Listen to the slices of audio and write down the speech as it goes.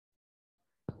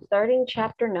starting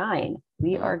chapter 9,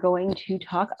 we are going to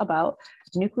talk about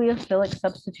nucleophilic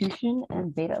substitution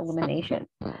and beta elimination.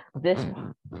 This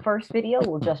first video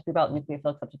will just be about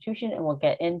nucleophilic substitution, and we'll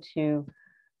get into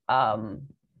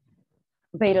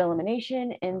beta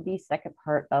elimination in the second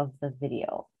part of the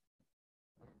video.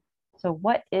 So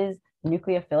what is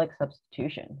nucleophilic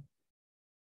substitution?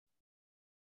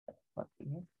 Let's see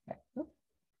here. Okay.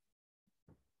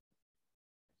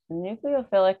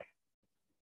 Nucleophilic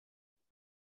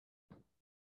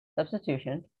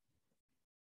substitution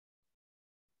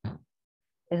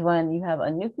is when you have a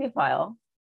nucleophile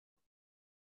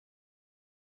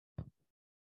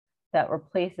that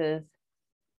replaces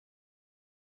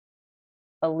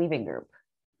a leaving group,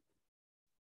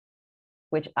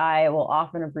 which I will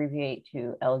often abbreviate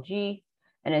to LG.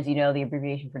 And as you know, the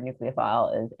abbreviation for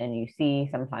nucleophile is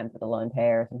NUC, sometimes with a lone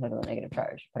pair, sometimes with a negative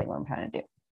charge, depending on what I'm trying to do.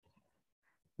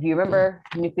 If you remember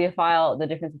nucleophile, the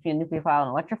difference between a nucleophile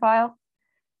and electrophile,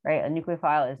 right? A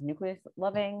nucleophile is nucleus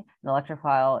loving, an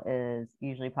electrophile is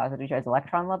usually positively charged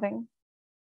electron loving.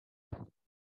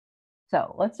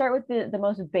 So let's start with the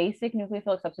most basic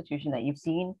nucleophilic substitution that you've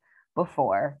seen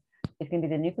before. It's going to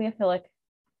be the nucleophilic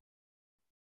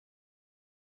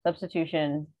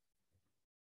substitution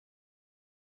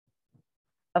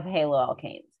of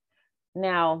haloalkanes.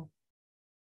 Now,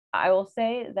 I will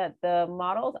say that the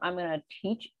models I'm going to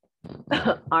teach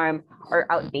are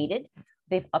outdated.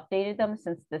 They've updated them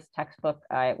since this textbook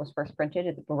was first printed.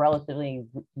 It's a relatively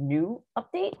new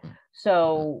update.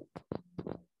 So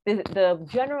the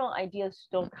general ideas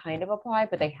still kind of apply,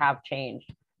 but they have changed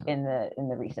in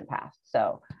the recent past.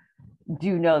 So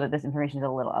do know that this information is a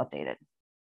little outdated.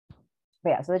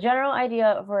 But yeah, so the general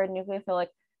idea for a nucleophilic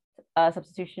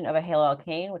substitution of a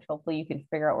haloalkane, which hopefully you can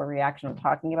figure out what reaction I'm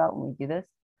talking about when we do this.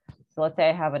 So let's say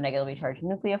I have a negatively charged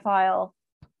nucleophile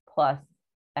plus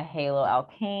a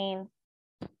haloalkane.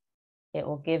 It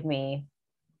will give me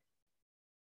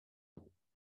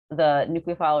the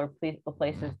nucleophile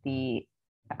replaces the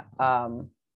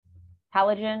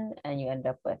halogen, and you end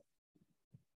up with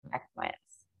X minus.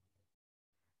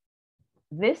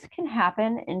 This can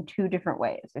happen in two different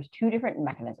ways. There's two different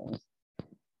mechanisms.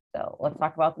 So let's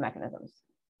talk about the mechanisms.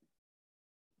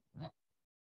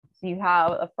 So you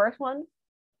have the first one,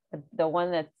 the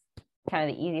one that's kind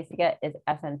of the easiest to get is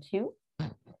SN2.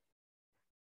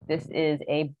 This is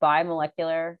a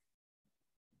bimolecular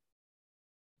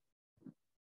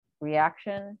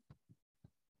reaction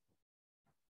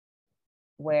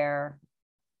where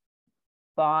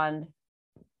bond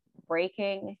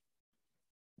breaking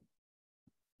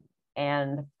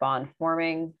and bond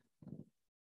forming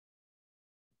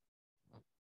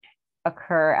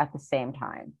occur at the same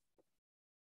time.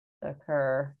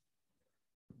 Occur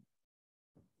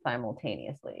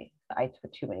simultaneously. I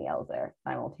put too many L's there.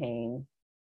 Simultaneously.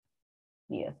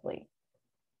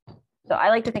 So I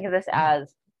like to think of this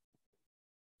as,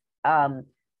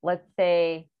 let's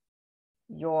say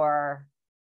you're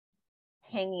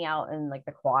hanging out in like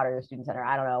the quad or the student center,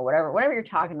 I don't know, whatever you're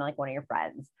talking to like one of your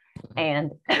friends,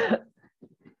 and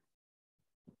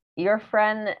your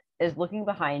friend is looking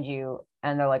behind you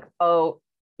and they're like, oh,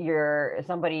 you're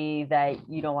somebody that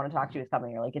you don't want to talk to is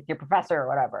coming, or like it's your professor or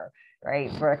whatever, right,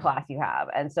 for a class you have.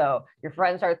 And so your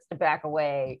friend starts to back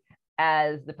away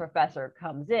as the professor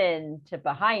comes in to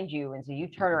behind you, and so you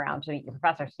turn around to meet your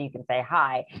professor so you can say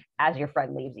hi as your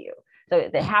friend leaves you. So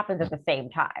it happens at the same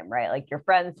time, right? Like your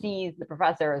friend sees the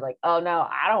professor is like, oh no,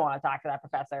 I don't want to talk to that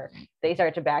professor. They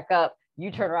start to back up.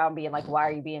 You turn around being like, why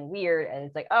are you being weird? And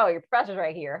it's like, oh, your professor's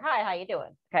right here. Hi, how you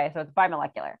doing? Okay, so it's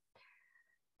bimolecular.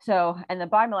 So, and the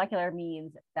bimolecular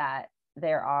means that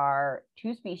there are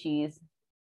two species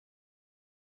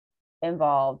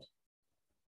involved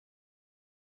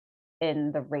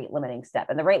in the rate limiting step.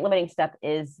 And the rate limiting step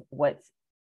is what's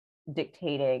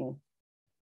dictating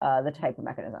the type of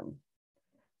mechanism.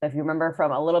 So if you remember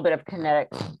from a little bit of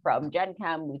kinetics from Gen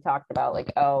Chem, we talked about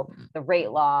like, oh, the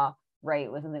rate law,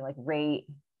 right, was something like rate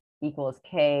equals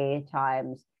K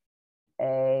times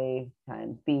A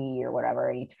times B or whatever,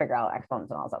 and you figure out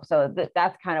exponents and all that stuff. So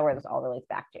that's kind of where this all relates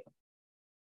back to.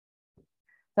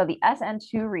 So the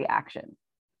SN2 reaction,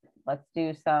 let's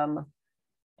do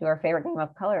our favorite game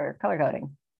of color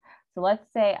coding. So let's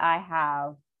say I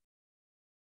have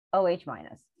OH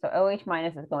minus. So OH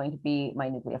minus is going to be my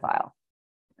nucleophile.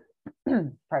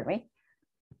 Pardon me.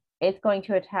 It's going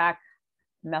to attack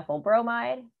methyl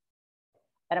bromide.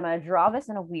 And I'm going to draw this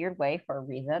in a weird way for a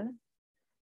reason.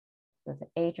 There's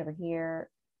an H over here.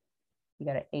 You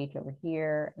got an H over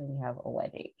here, and you have a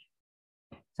wedge H.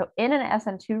 So in an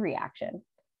SN2 reaction,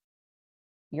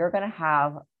 you're going to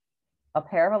have a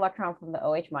pair of electrons from the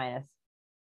OH minus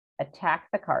attack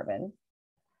the carbon.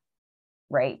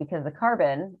 right? Because the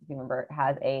carbon, if you remember,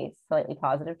 has a slightly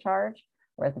positive charge,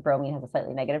 whereas the bromine has a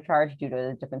slightly negative charge due to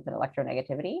the difference in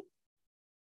electronegativity.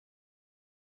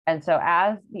 And so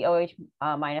as the OH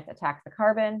minus attacks the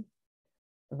carbon,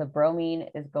 the bromine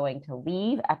is going to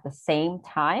leave at the same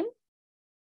time.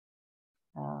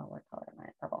 What color am I?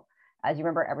 Purple. As you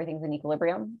remember, everything's in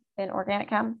equilibrium in organic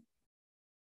chem.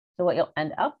 So what you'll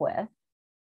end up with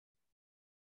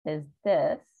is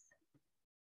this.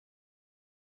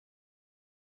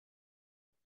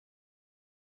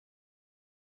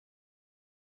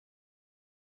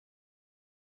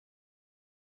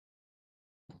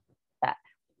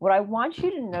 What I want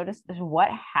you to notice is what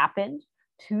happened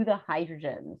to the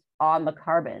hydrogens on the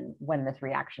carbon when this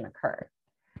reaction occurred.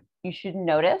 You should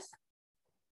notice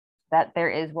that there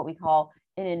is what we call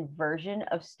an inversion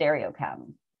of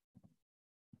stereochem.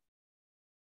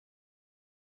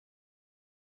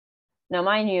 Now,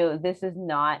 mind you, this is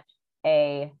not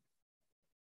a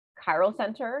chiral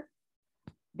center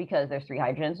because there's 3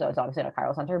 hydrogens, so it's obviously not a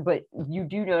chiral center, but you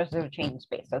do notice there's a change in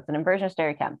space. So it's an inversion of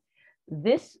stereochem.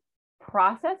 This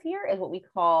process here is what we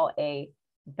call a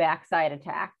backside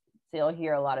attack. So you'll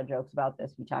hear a lot of jokes about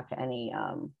this. We talk to any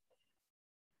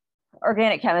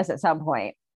organic chemist at some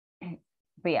point.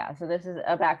 But yeah, so this is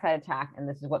a backside attack, and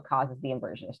this is what causes the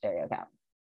inversion of stereochem.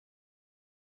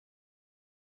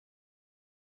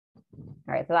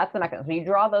 All right, so that's the mechanism. So you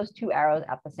draw those 2 arrows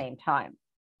at the same time.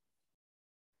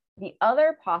 The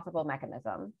other possible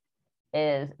mechanism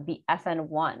is the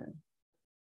SN1,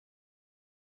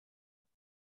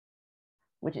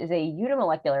 which is a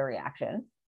unimolecular reaction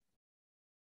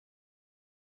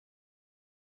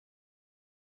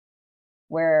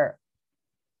where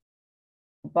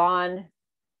bond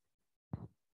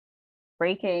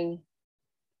breaking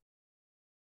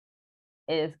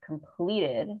is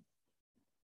completed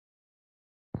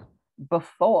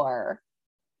before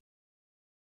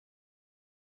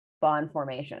bond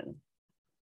formation.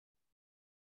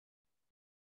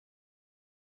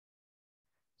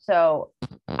 So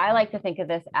I like to think of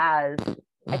this as,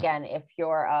 again, if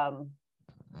you're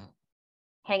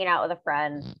hanging out with a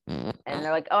friend and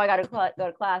they're like, oh, I got to go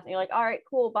to class. And you're like, all right,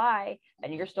 cool, bye.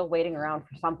 And you're still waiting around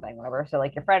for something, whatever. So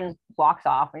like your friend walks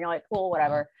off and you're like, cool,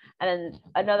 whatever. And then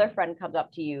another friend comes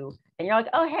up to you and you're like,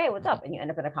 oh, hey, what's up? And you end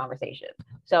up in a conversation.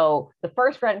 So the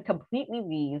first friend completely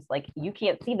leaves, like you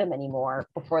can't see them anymore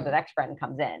before the next friend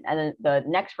comes in. And then the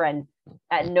next friend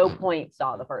at no point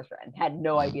saw the first friend, had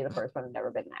no idea the first one had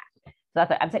never been there. So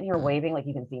that's I'm sitting here waving like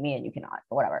you can see me and you cannot,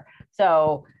 but whatever.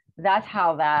 So that's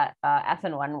how that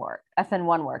SN1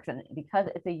 works. And because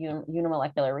it's a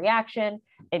unimolecular reaction,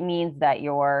 it means that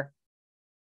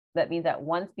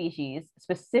one species,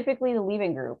 specifically the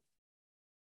leaving group,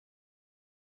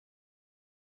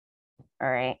 all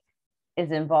right,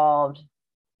 is involved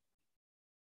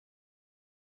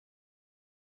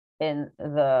in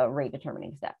the rate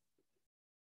determining step.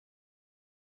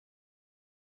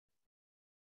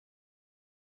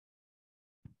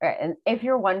 All right, and if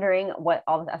you're wondering what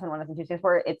all this SN1, SN2 stands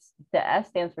for, it's the S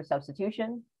stands for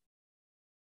substitution.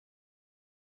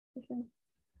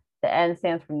 The N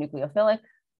stands for nucleophilic.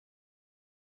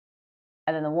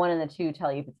 And then the 1 and the 2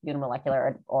 tell you if it's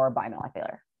unimolecular or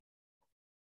bimolecular.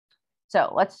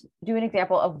 So let's do an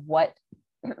example of what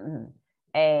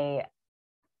a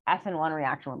SN1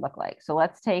 reaction would look like. So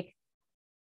let's take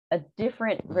a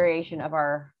different variation of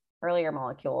our earlier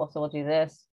molecule. So we'll do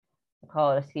this. We'll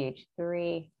call it a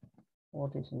CH3. We'll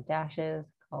do some dashes,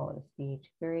 call it a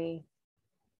CH3.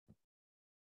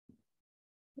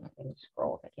 I can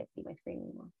scroll if I can't see my screen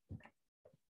anymore.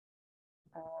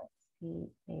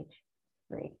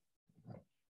 CH3.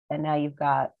 And now you've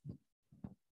got,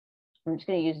 I'm just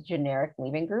going to use generic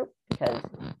leaving group because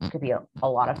it could be a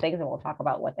lot of things and we'll talk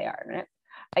about what they are in a minute.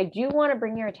 I do want to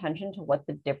bring your attention to what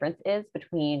the difference is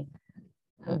between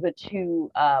the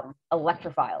 2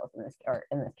 electrophiles in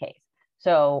this case.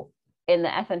 So in the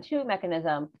SN2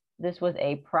 mechanism, this was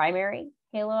a primary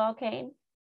haloalkane.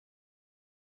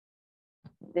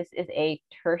 This is a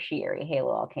tertiary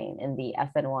haloalkane in the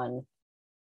SN1.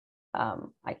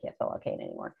 I can't spell alkane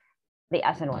anymore. The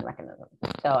SN1 mechanism.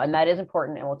 So, and that is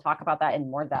important, and we'll talk about that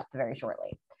in more depth very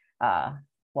shortly.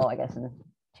 Well, I guess in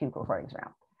 2 recordings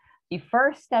around. The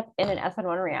first step in an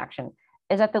SN1 reaction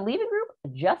is that the leaving group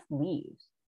just leaves.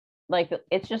 Like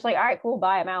it's just like, all right, cool,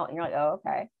 bye, I'm out. And you're like, oh,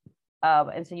 okay.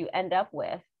 And so you end up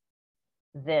with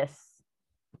this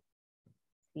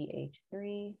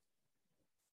CH3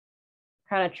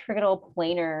 kind of trigonal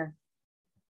planar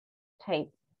type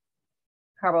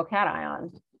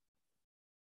carbocation,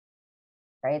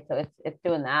 right? So it's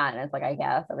doing that, and it's like, I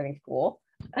guess everything's cool.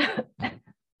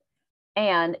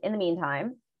 And in the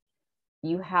meantime,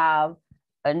 you have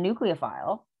a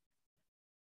nucleophile.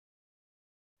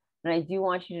 And I do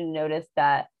want you to notice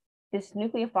that this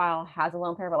nucleophile has a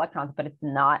lone pair of electrons, but it's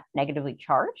not negatively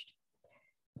charged.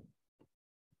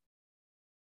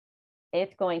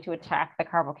 It's going to attack the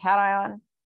carbocation.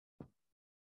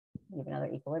 Give another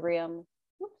equilibrium.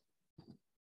 Oops.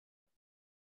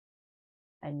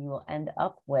 And you will end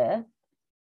up with,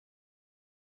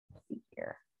 let's see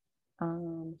here,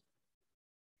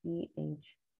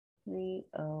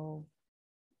 CH3OH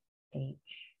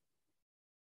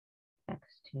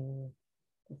X2 to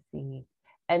C.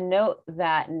 And note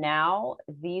that now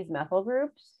these methyl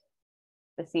groups,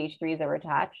 the CH3s that were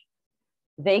attached,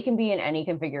 they can be in any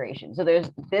configuration. So there's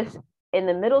this in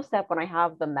the middle step when I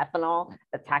have the methanol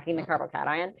attacking the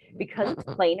carbocation, because it's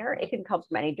planar, it can come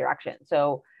from any direction.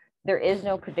 So there is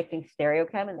no predicting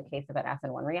stereochem in the case of an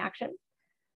SN1 reaction.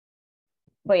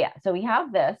 But yeah, so we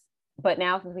have this, but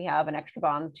now since we have an extra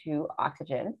bond to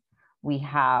oxygen, we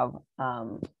have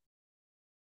a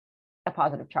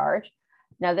positive charge.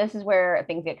 Now this is where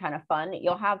things get kind of fun.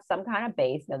 You'll have some kind of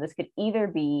base. Now this could either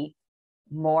be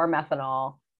more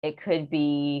methanol, it could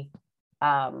be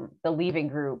the leaving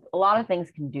group. A lot of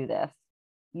things can do this.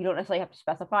 You don't necessarily have to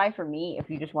specify. For me, if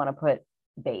you just want to put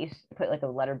base, put like a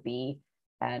letter B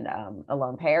and a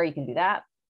lone pair, you can do that.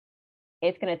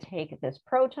 It's going to take this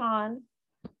proton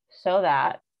so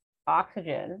that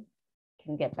oxygen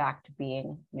can get back to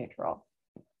being neutral.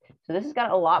 So this has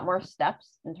got a lot more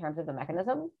steps in terms of the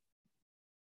mechanism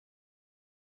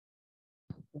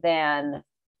than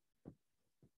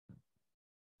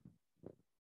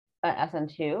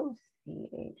SN2,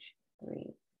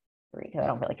 CH3, because I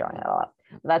don't feel like drawing it all up.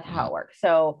 But that's how it works.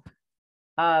 So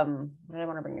what did I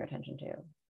want to bring your attention to?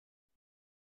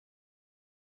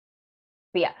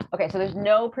 But yeah, okay, so there's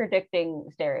no predicting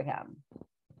stereochem.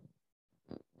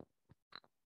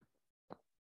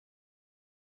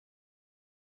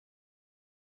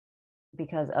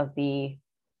 Because of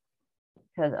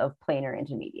planar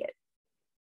intermediate,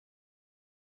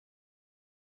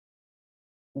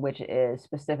 which is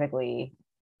specifically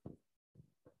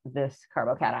this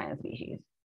carbocation species.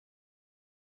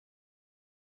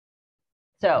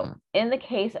 So in the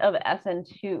case of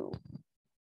SN2,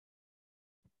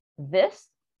 the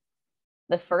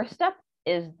first step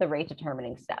is the rate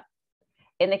determining step.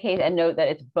 In the case, and note that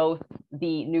it's both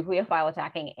the nucleophile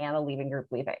attacking and the leaving group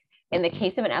leaving. In the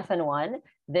case of an SN1,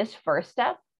 this first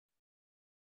step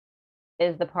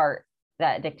is the part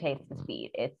that dictates the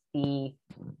speed. It's the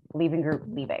leaving group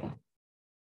leaving.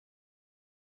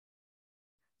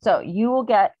 So you will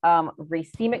get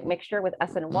racemic mixture with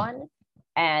SN1.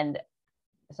 And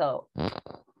so, I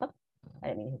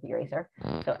didn't mean to hit the eraser.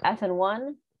 So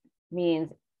SN1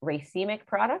 means racemic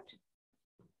product,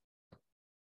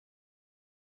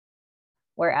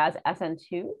 whereas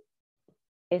SN2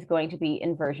 is going to be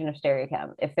inversion of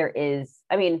stereochem. If there is,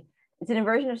 I mean, it's an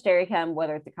inversion of stereochem,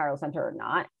 whether it's a chiral center or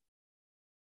not.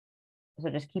 So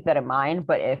just keep that in mind.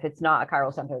 But if it's not a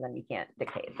chiral center, then you can't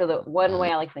dictate. So the one way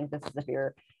I like to think this is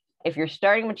if your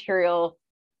starting material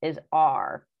is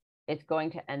R, it's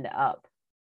going to end up,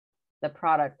 the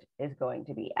product is going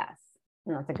to be S.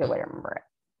 And that's a good way to remember it.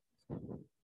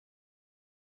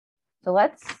 So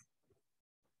let's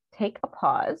take a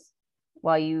pause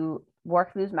while you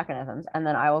work through these mechanisms, and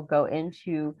then I will go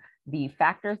into the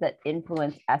factors that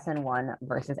influence SN1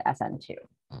 versus SN2.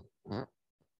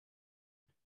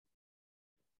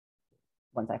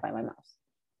 Once I find my mouse.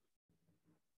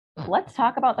 Let's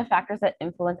talk about the factors that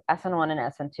influence SN1 and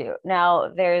SN2.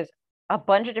 Now, there's a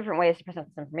bunch of different ways to present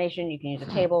this information. You can use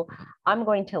a table. I'm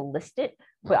going to list it,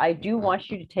 but I do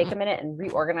want you to take a minute and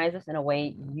reorganize this in a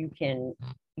way you can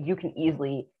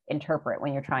easily interpret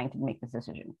when you're trying to make this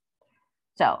decision.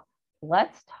 So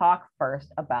let's talk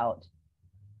first about,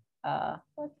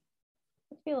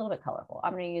 let's be a little bit colorful.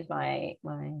 I'm going to use my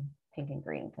pink and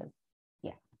green because,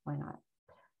 yeah, why not?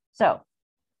 So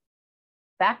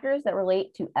factors that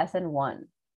relate to SN1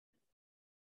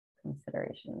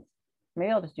 considerations.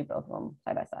 Maybe I'll just do both of them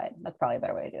side by side. That's probably a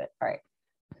better way to do it. All right.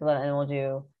 So then we'll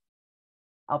do,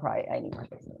 I need more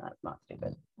space than that. Not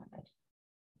stupid.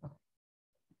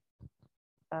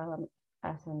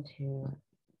 SN2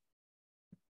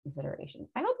 consideration.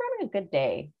 I hope you're having a good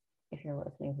day if you're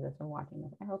listening to this and watching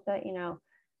this. I hope that,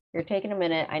 you're taking a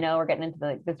minute. I know we're getting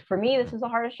into this. For me, this is the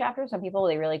hardest chapter. Some people,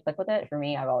 they really click with it. For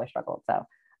me, I've always struggled. So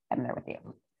I'm there with you.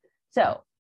 So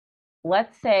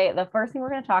let's say the first thing we're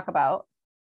going to talk about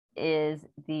is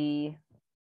the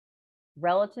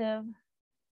relative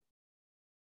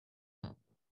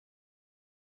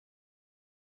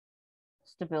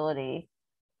stability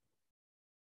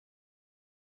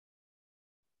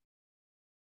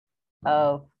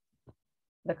of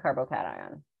the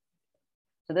carbocation.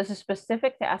 So this is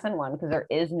specific to SN1 because there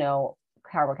is no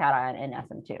carbocation in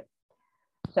SN2.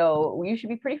 So you should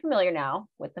be pretty familiar now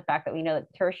with the fact that we know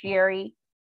that tertiary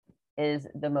is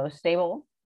the most stable,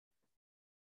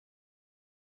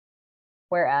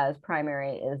 whereas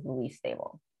primary is the least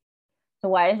stable. So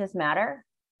why does this matter?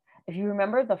 If you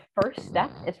remember, the first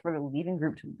step is for the leaving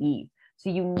group to leave. So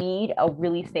you need a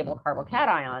really stable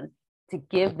carbocation to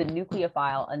give the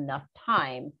nucleophile enough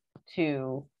time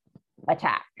to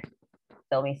attack.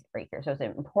 So let me break here. So it's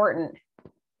important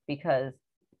because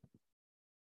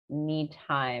need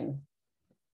time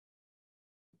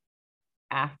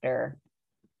after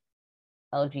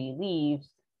LG leaves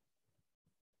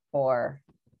for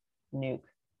nuke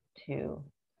to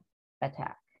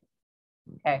attack.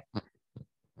 Okay.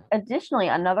 Additionally,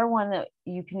 another one that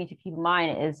you need to keep in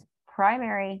mind is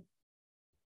primary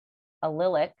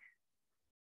allylic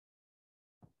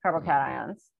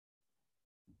carbocations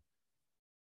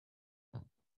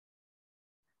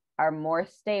are more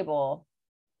stable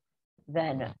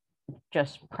than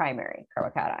just primary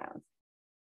carbocations.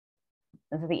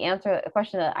 And so the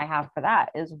question that I have for that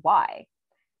is why?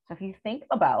 So if you think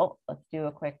about, let's do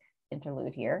a quick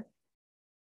interlude here.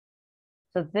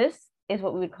 So this is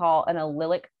what we would call an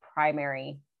allylic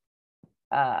primary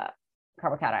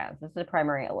carbocations. This is a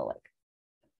primary allylic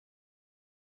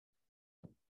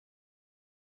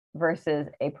versus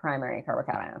a primary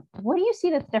carbocation. What do you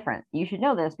see that's different? You should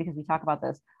know this because we talk about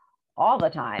this all the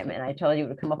time, and I told you it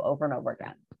would come up over and over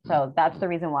again. So that's the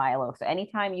reason why I look. So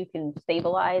anytime you can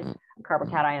stabilize a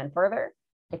carbocation further,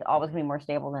 it's always going to be more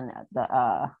stable than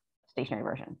the stationary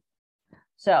version.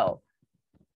 So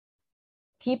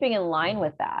keeping in line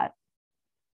with that,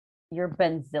 your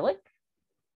benzylic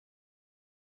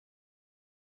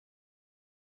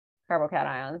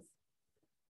carbocations,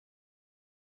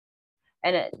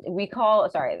 and we call,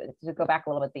 sorry, to go back a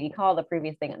little bit, we call the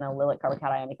previous thing an allylic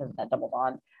carbocation because of that double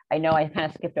bond. I know I kind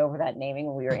of skipped over that naming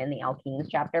when we were in the alkenes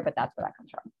chapter, but that's where that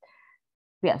comes from.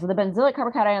 Yeah, so the benzylic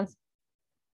carbocations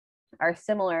are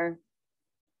similar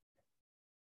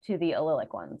to the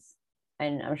allylic ones,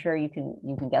 and I'm sure you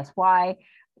can guess why.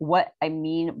 What I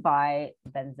mean by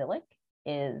benzylic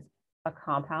is a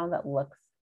compound that looks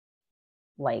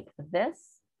like this.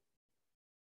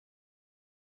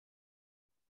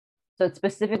 So it's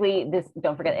specifically this,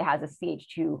 don't forget it has a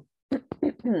CH2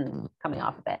 coming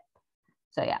off of it.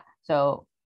 So yeah, so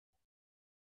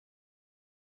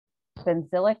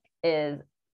benzylic is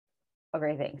a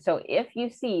great thing. So if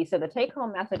you see, so the take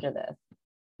home message of this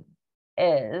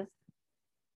is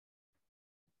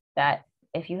that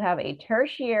if you have a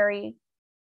tertiary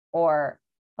or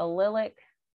allylic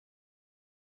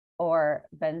or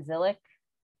benzylic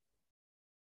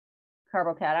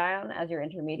carbocation as your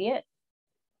intermediate,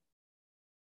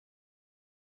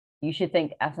 you should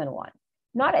think SN1.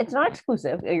 It's not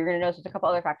exclusive. You're going to notice there's a couple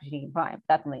other factors you can find.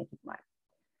 That's something to keep in mind.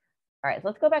 All right, so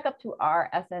let's go back up to our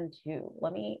SN2.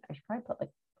 I should probably put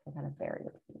like some kind of barrier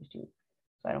between these two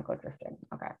so I don't go drifting.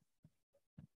 Okay.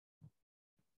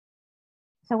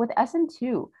 So with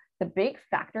SN2, the big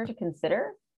factor to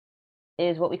consider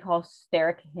is what we call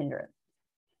steric hindrance.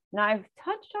 Now I've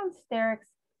touched on sterics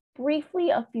briefly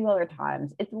a few other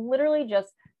times. It's literally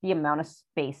just the amount of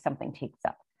space something takes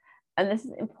up. And this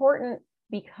is important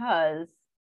because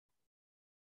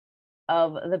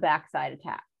of the backside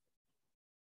attack.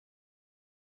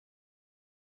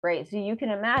 Right, so you can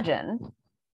imagine,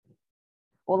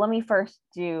 well, let me first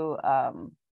do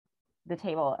the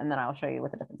table and then I'll show you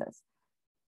what the difference is.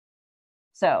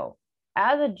 So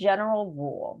as a general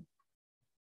rule,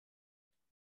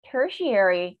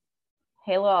 tertiary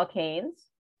haloalkanes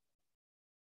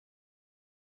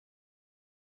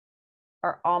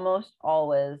are almost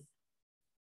always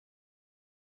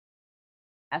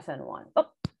SN1. Oh,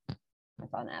 I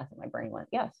saw an S and my brain went,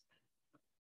 yes.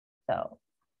 So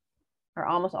are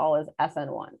almost always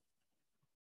SN1.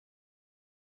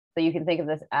 So you can think of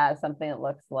this as something that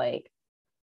looks like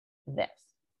this.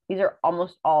 These are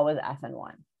almost always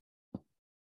SN1.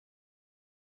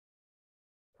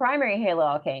 Primary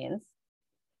haloalkanes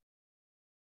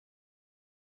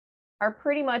are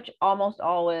pretty much almost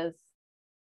always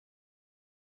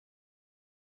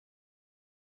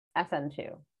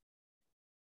SN2.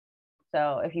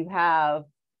 So if you have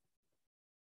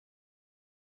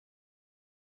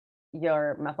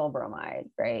your methyl bromide,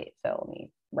 right? So let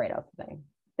me write out the thing.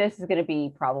 This is going to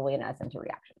be probably an SN2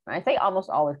 reaction. And I say almost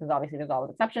always because obviously there's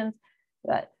always exceptions.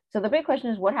 But so the big question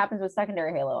is what happens with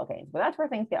secondary haloalkanes? But that's where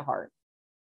things get hard.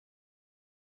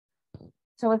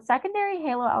 So with secondary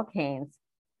haloalkanes,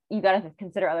 you got to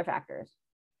consider other factors.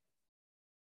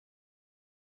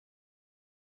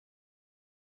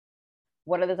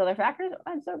 What are those other factors?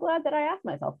 I'm so glad that I asked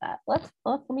myself that. Let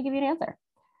me give you an answer.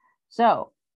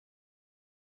 So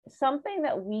something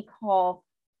that we call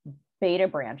beta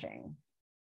branching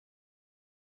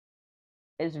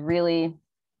is really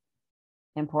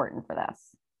important for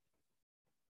this.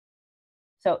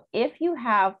 So if you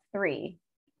have 3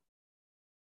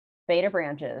 beta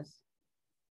branches,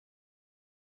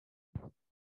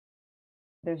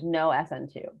 there's no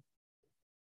SN2.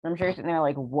 I'm sure you're sitting there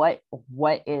like, what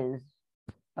is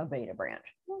a beta branch?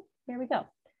 Well, here we go.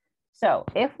 So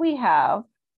if we have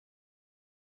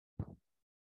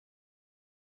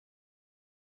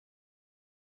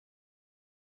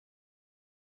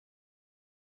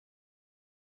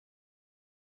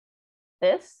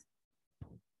this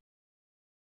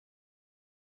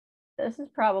is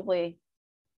probably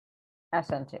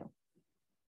SN2.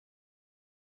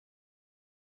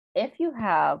 If you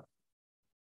have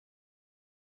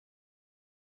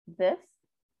this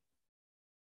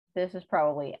is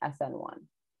probably SN1.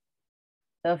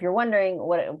 So if you're wondering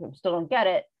what it, still don't get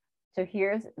it, so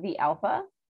here's the alpha,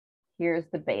 here's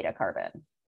the beta carbon.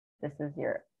 This is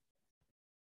your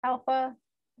alpha,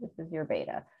 this is your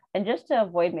beta. And just to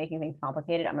avoid making things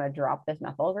complicated, I'm going to drop this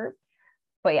methyl group.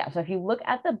 But yeah, so if you look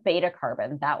at the beta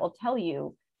carbon, that will tell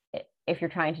you if you're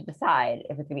trying to decide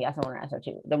if it's going to be SN1 or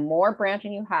SO2. The more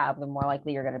branching you have, the more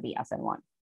likely you're going to be SN1.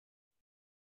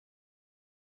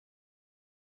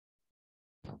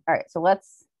 All right, so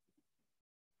let's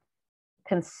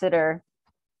consider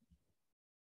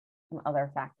some other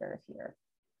factors here.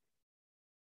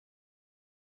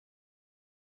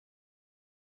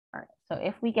 All right, so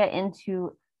if we get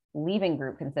into leaving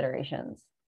group considerations,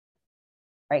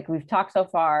 right, we've talked so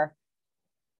far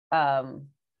about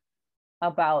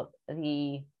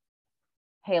the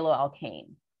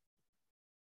haloalkane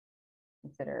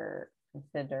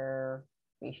considerations.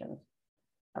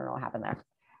 I don't know what happened there.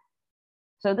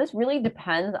 So this really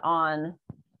depends on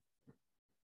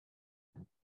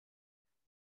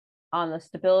the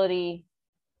stability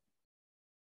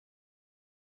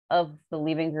of the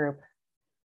leaving group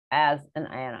as an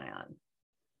anion.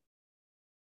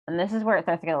 And this is where it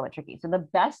starts to get a little tricky. So the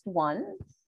best ones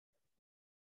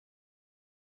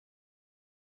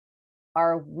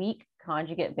are weak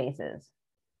conjugate bases.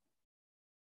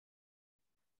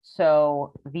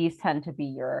 So these tend to be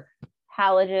your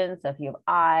halogens. So if you have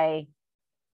I,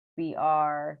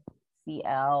 Br,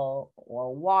 Cl,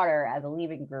 or water as a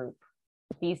leaving group,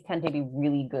 these tend to be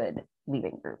really good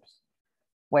leaving groups.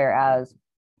 Whereas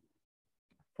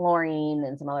fluorine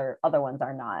and some other ones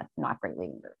are not great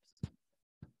leaving groups.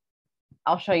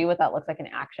 I'll show you what that looks like in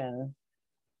action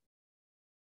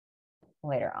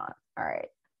later on. All right,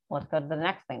 let's go to the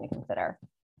next thing to consider.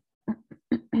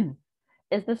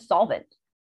 Is the solvent.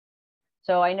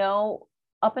 So I know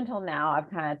up until now,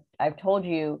 I've told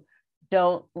you,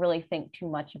 don't really think too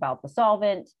much about the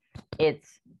solvent.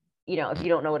 It's, you know, if you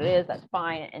don't know what it is, that's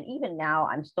fine. And even now,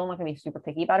 I'm still not gonna be super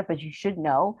picky about it, but you should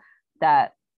know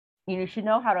that you should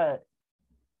know how to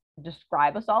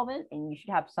describe a solvent, and you should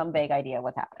have some vague idea of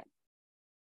what's happening.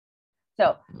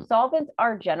 So solvents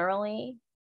are generally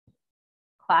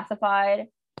classified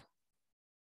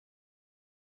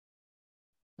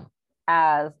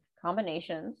as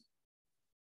combinations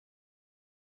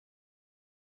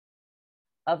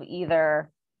of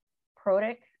either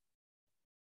protic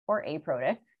or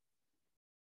aprotic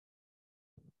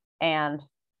and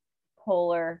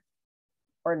polar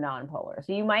or nonpolar.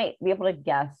 So you might be able to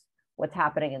guess what's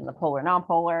happening in the polar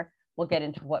nonpolar. We'll get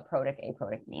into what protic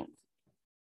aprotic means.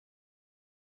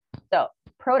 So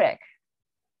protic,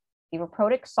 if a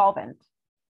protic solvent,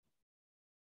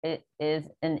 it is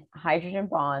a hydrogen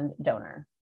bond donor.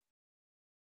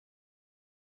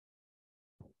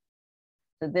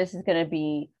 So this is going to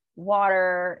be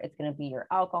water, it's going to be your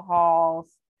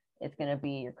alcohols, it's going to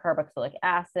be your carboxylic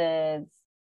acids,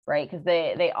 right? Because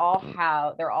they're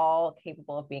all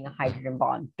capable of being a hydrogen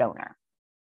bond donor.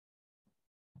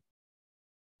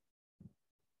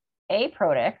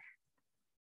 Aprotic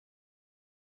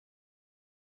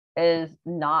is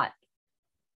not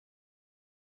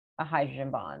a hydrogen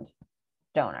bond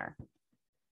donor.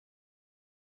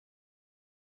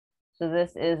 So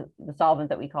this is the solvent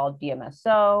that we call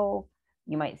DMSO.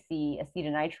 You might see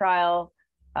acetonitrile,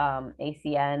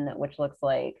 ACN, which looks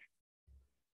like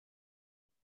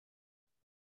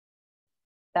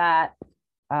that,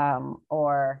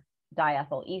 or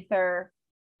diethyl ether,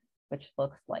 which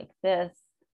looks like this.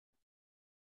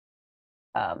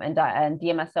 And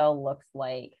DMSO looks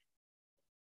like,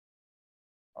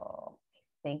 oh, I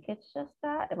think it's just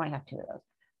that. It might have two of those.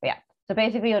 But yeah, so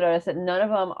basically you'll notice that none of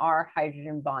them are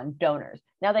hydrogen bond donors.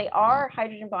 Now they are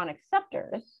hydrogen bond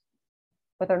acceptors,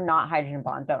 but they're not hydrogen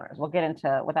bond donors. We'll get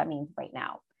into what that means right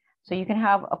now. So you can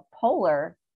have a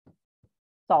polar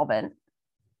solvent,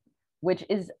 which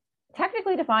is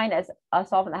technically defined as a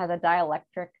solvent that has a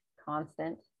dielectric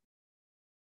constant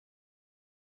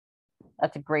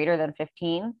that's greater than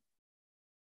 15.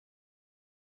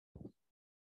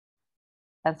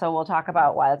 And so we'll talk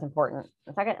about why that's important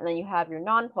in a second. And then you have your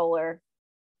nonpolar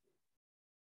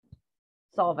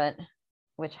solvent,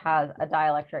 which has a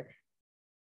dielectric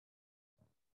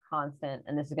constant.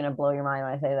 And this is going to blow your mind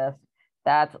when I say this.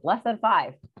 That's less than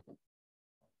 5.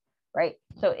 Right?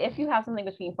 So if you have something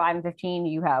between 5 and 15,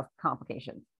 you have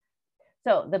complications.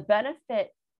 So the benefit,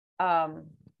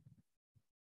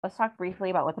 let's talk briefly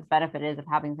about what the benefit is of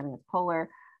having something that's polar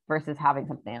versus having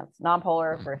something that's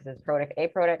nonpolar versus protic,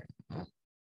 aprotic.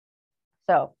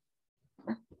 So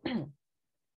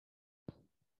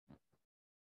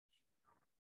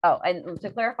oh, and to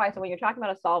clarify, so when you're talking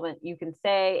about a solvent, you can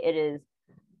say it is,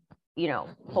 you know,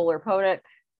 polar protic,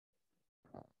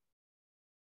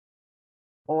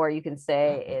 or you can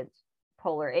say it's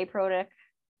polar aprotic,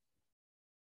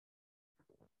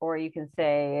 or you can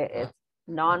say it's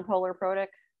non-polar protic,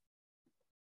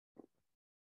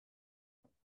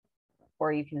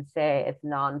 or you can say it's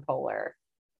non-polar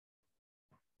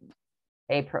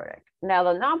aprotic. Now,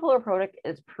 the non-polar protic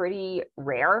is pretty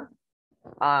rare.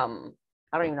 I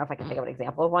don't even know if I can think of an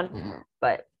example of one,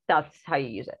 but that's how you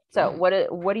use it. So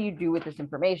what do you do with this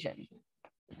information?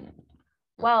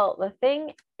 Well, the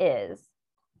thing is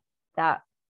that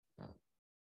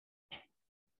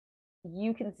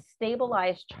you can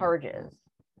stabilize charges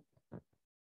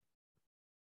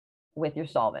with your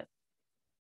solvent.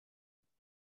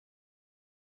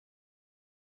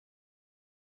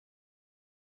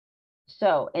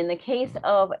 So in the case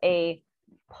of a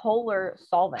polar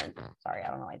solvent, sorry, I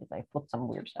don't know, I flipped some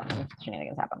weird stuff,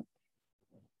 shenanigans happen.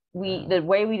 The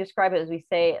way we describe it is we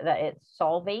say that it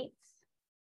solvates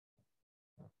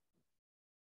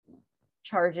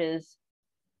charges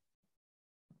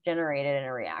generated in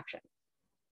a reaction.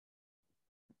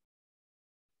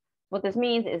 What this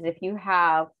means is if you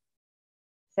have,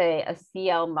 say, a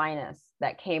Cl minus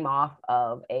that came off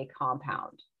of a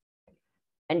compound,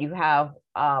 and you have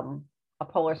a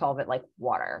polar solvent like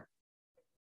water,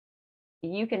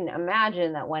 you can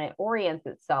imagine that when it orients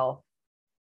itself,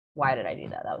 why did I do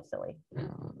that? That was silly.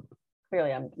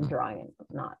 Clearly I'm drawing and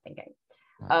not thinking.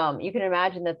 You can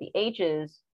imagine that the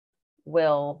H's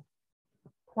will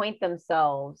point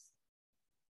themselves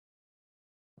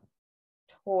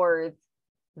towards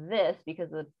this because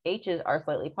the H's are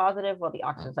slightly positive while the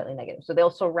oxygen is slightly negative. So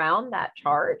they'll surround that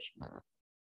charge,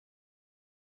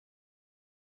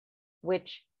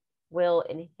 which will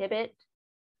inhibit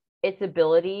its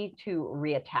ability to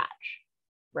reattach,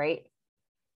 right?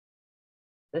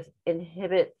 This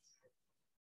inhibits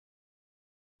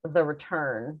the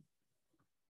return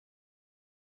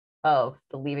of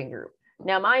the leaving group.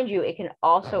 Now, mind you, it can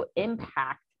also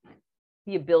impact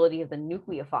the ability of the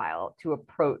nucleophile to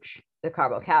approach the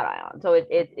carbocation. So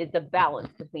it's a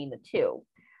balance between the two.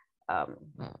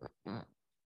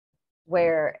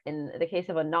 Where in the case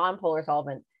of a non-polar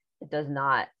solvent, it does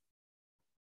not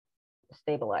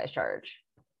stabilize charge.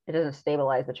 It doesn't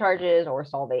stabilize the charges or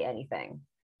solvate anything.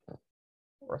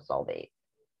 Or solvate.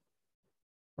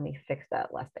 Let me fix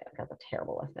that less than, because that's a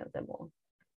terrible less than symbol.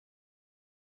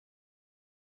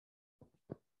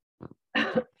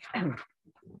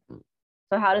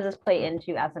 So how does this play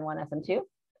into SN1, SN2?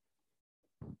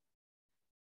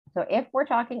 So if we're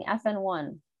talking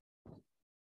SN1,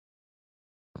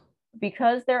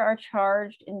 because there are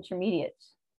charged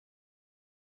intermediates,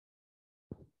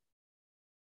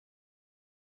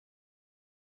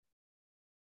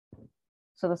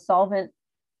 so the solvent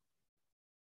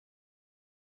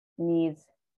needs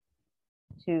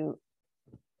to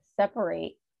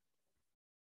separate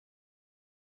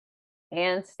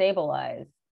and stabilize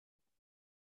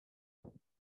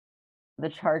the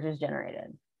charges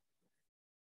generated.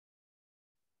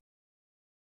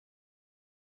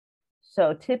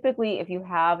 So typically, if you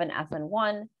have an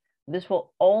SN1, this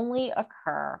will only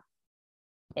occur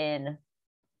in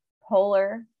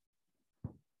polar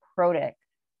protic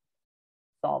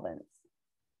solvents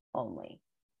only.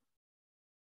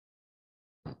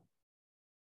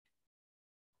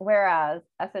 Whereas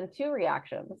SN2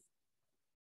 reactions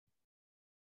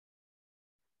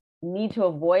need to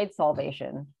avoid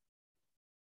solvation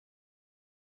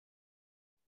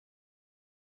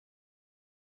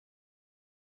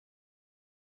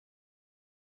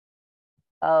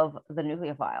of the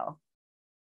nucleophile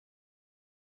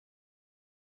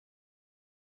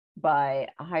by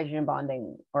hydrogen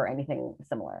bonding or anything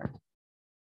similar.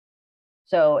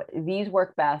 So these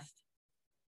work best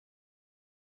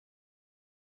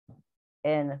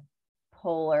in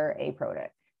polar aprotic.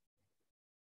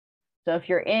 So if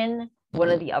you're in one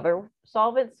of the other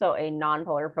solvents, so a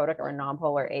non-polar protic or a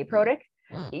non-polar aprotic,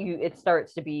 it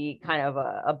starts to be kind of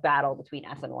a battle between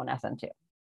SN1, SN2.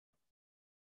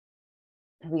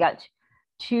 We got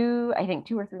I think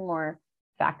two or three more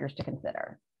factors to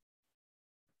consider.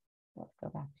 Let's go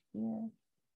back to here.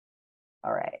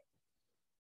 All right.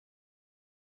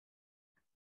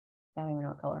 I don't even know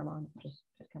what color I'm on. Just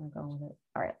kind of going with it.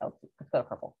 All right, let's go to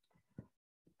purple.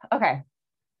 Okay.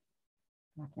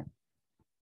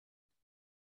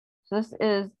 So this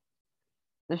is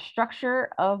the structure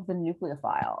of the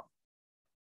nucleophile.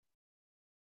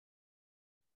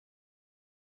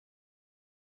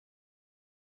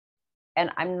 And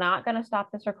I'm not going to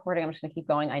stop this recording. I'm just going to keep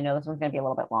going. I know this one's going to be a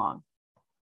little bit long.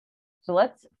 So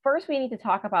first we need to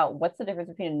talk about what's the difference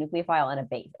between a nucleophile and a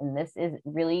base. And this is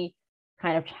really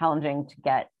kind of challenging to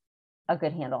get a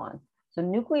good handle on. So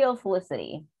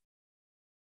nucleophilicity.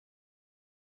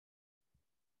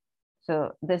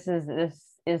 So this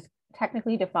is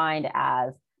technically defined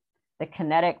as the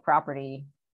kinetic property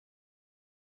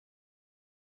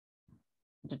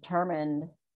determined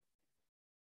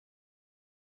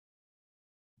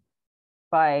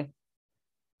by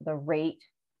the rate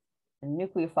a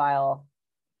nucleophile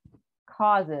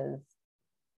causes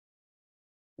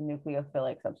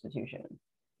nucleophilic substitution.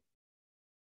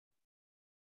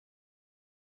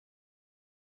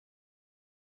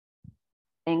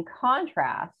 In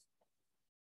contrast,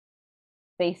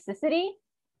 basicity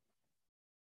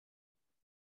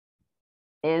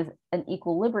is an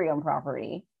equilibrium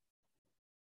property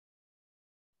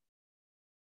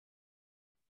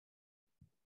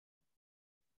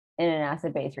in an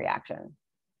acid-base reaction.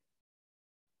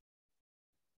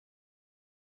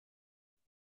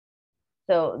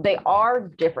 So they are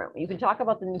different. You can talk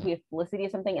about the nucleophilicity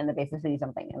of something and the basicity of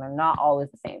something, and they're not always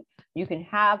the same. You can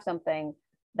have something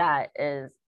that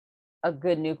is a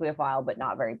good nucleophile, but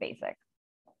not very basic.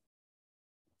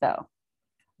 So,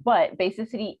 but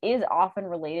basicity is often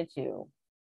related to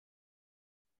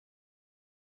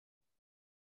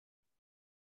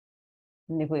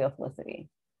nucleophilicity.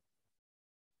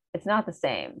 It's not the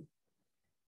same,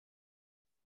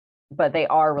 but they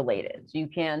are related. So you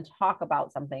can talk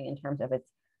about something in terms of its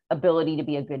ability to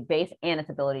be a good base and its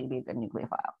ability to be a good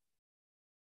nucleophile.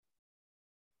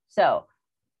 So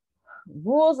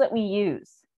rules that we use.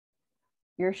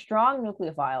 Your strong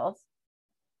nucleophiles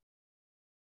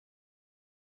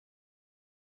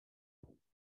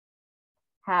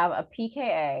have a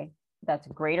pKa that's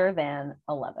greater than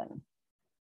 11.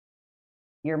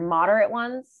 Your moderate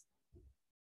ones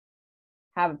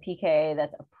have a pKa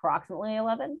that's approximately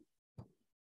 11.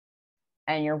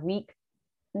 And your weak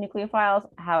nucleophiles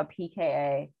have a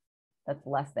pKa that's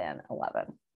less than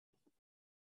 11.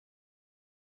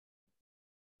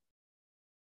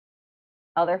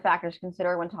 Other factors to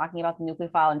consider when talking about the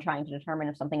nucleophile and trying to determine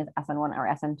if something is SN1 or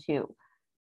SN2.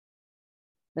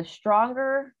 The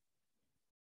stronger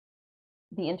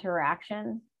the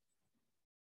interaction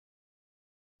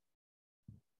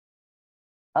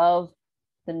of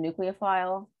the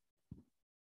nucleophile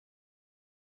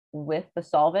with the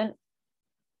solvent,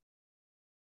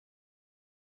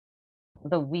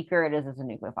 the weaker it is as a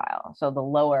nucleophile. So the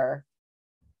lower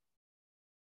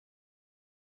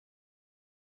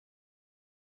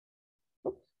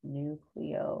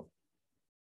nucleophilicity.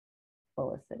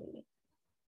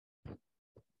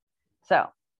 So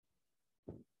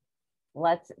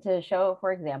to show,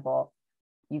 for example,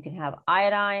 you can have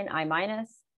iodine, I-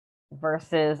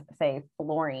 versus say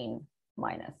fluorine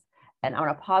minus. And I'm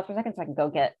gonna pause for a second so I can go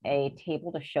get a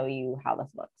table to show you how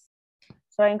this looks.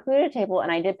 So I included a table,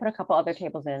 and I did put a couple other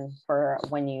tables in for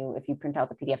if you print out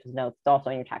the PDF as notes, it's also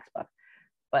in your textbook.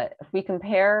 But if we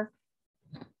compare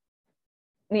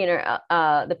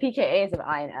the pKa's of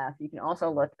I and F, you can also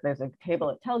look, there's a table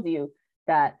that tells you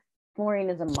that fluorine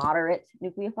is a moderate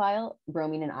nucleophile.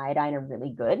 Bromine and iodine are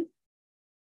really good,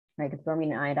 right? Because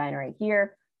bromine and iodine are right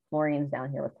here. Fluorine's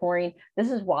down here with chlorine.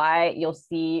 This is why you'll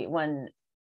see when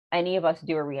any of us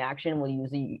do a reaction, we'll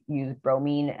usually use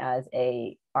bromine as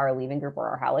our leaving group or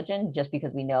our halogen, just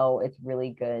because we know it's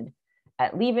really good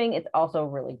at leaving. It's also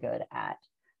really good at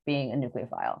being a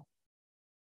nucleophile.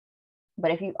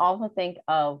 But if you also think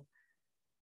of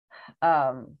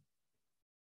how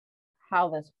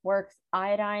this works,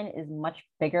 iodine is much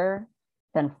bigger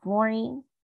than fluorine.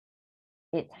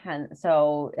 And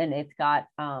it's got,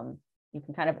 you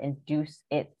can kind of induce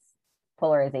its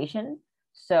polarization.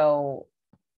 So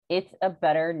it's a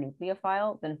better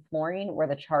nucleophile than fluorine, where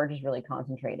the charge is really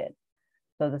concentrated.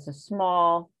 So this is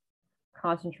small,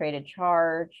 concentrated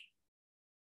charge,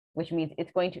 which means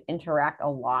it's going to interact a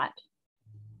lot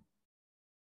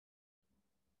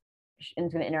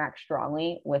going to interact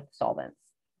strongly with solvents.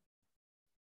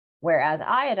 Whereas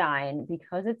iodine,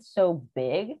 because it's so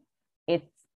big,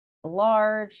 it's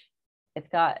large, it's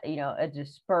got, you know, a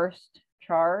dispersed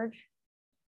charge.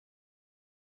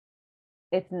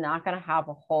 It's not going to have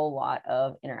a whole lot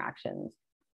of interactions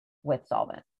with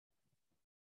solvent.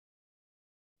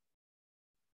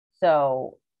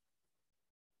 So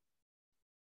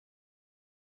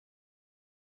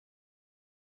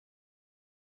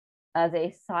as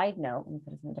a side note, let me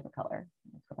put this in a different color.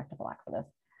 Let's go back to black for this.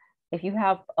 If you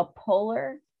have a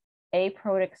polar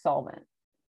aprotic solvent,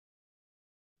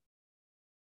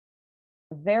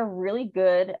 they're really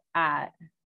good at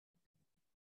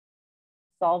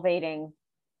solvating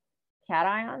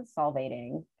cations,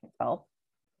 solvating itself.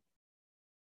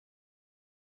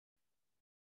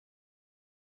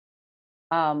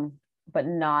 But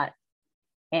not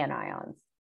anions.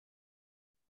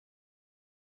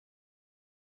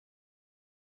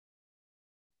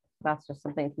 That's just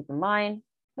something to keep in mind.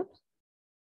 Oops.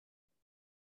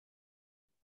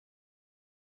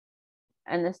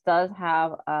 And this does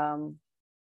have a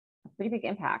pretty big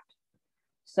impact.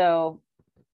 So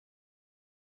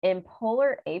in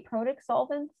polar aprotic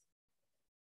solvents,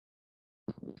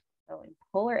 so in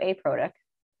polar aprotic,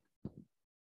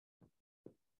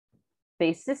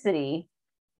 basicity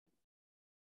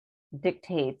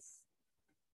dictates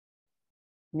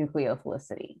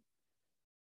nucleophilicity.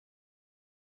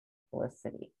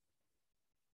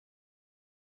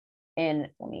 In,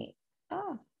 let me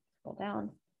scroll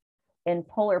down. In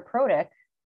polar protic,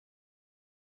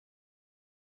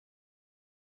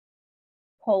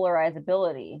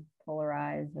 polarizability.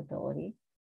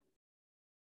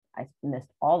 I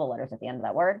missed all the letters at the end of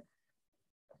that word.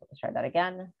 Let's try that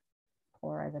again.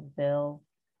 Polarizability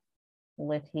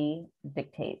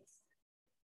dictates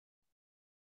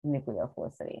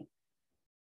nucleophilicity.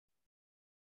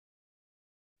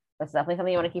 That's definitely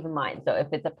something you want to keep in mind. So if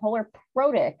it's a polar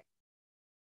protic,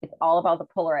 it's all about the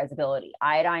polarizability.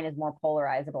 Iodine is more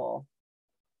polarizable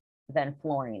than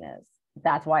fluorine is.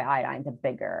 That's why iodine's a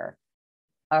better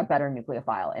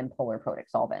nucleophile in polar protic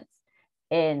solvents.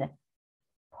 In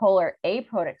polar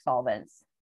aprotic solvents,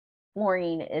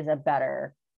 fluorine is a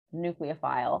better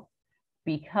nucleophile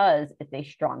because it's a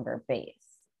stronger base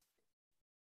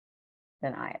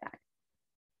than iodine.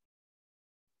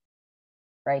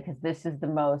 Right? Because this is the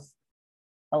most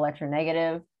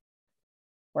electronegative,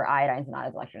 where iodine's not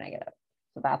as electronegative.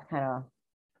 So that's kind of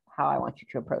how I want you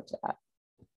to approach that.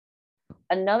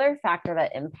 Another factor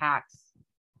that impacts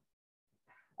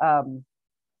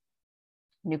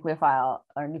nucleophile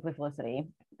or nucleophilicity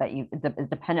that is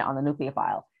dependent on the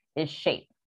nucleophile is shape.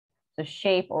 So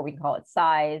shape, or we call it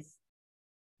size,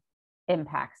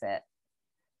 impacts it.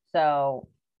 So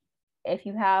if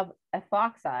you have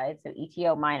ethoxide, so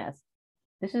ETO minus,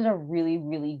 this is a really,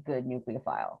 really good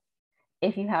nucleophile.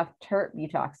 If you have tert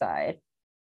butoxide,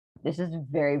 this is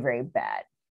very, very bad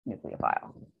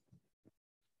nucleophile.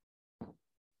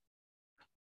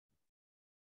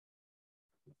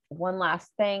 One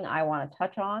last thing I want to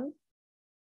touch on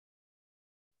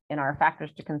in our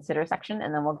factors to consider section,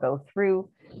 and then we'll go through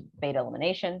beta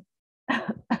elimination,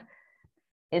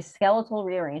 is skeletal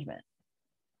rearrangement.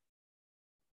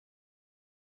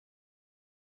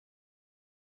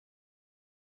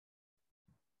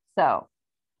 So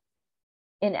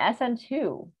in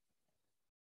SN2,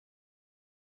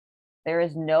 there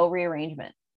is no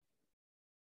rearrangement.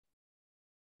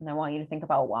 And I want you to think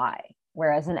about why.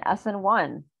 Whereas in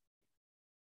SN1,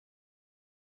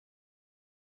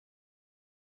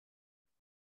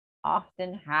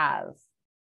 often has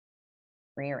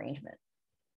rearrangement.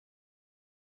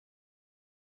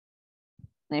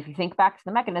 And if you think back to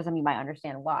the mechanism, you might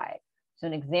understand why. So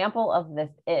an example of this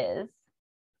is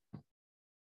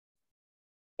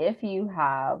if you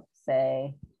have,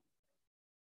 say,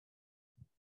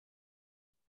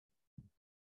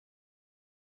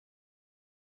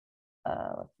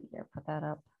 let's see here, put that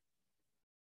up.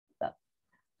 So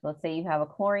let's say you have a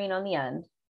chlorine on the end.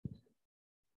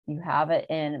 You have it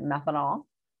in methanol.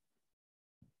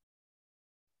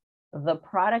 The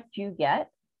product you get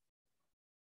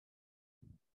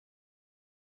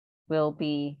will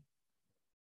be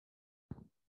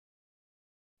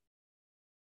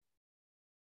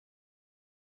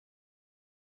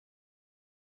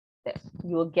this.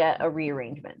 You will get a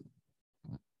rearrangement.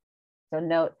 So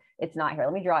note, it's not here.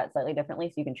 Let me draw it slightly differently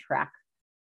so you can track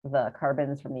the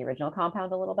carbons from the original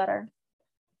compound a little better.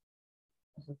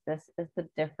 So this is the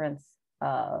difference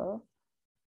of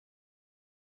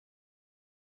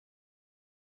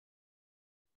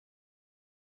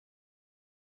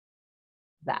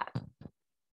that.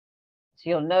 So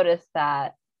you'll notice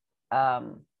that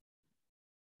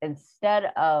instead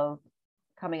of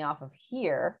coming off of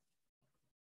here,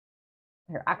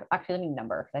 actually let me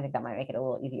number, because I think that might make it a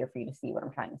little easier for you to see what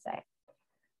I'm trying to say.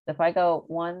 So if I go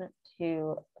 1,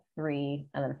 2, 3,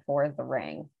 and then 4 is the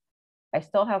ring, I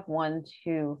still have 1,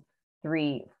 2,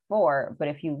 3, 4, but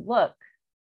if you look,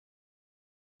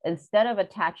 instead of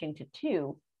attaching to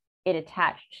 2, it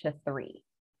attached to 3.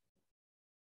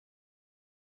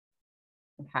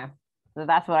 Okay, so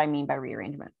that's what I mean by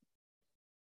rearrangement.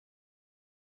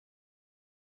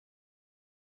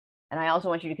 And I also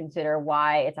want you to consider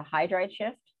why it's a hydride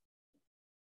shift,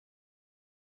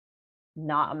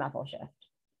 not a methyl shift.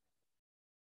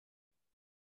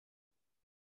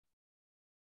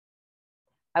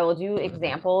 I will do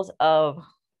examples of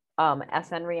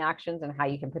SN reactions and how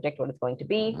you can predict what it's going to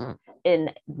be in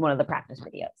one of the practice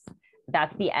videos.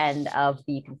 That's the end of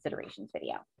the considerations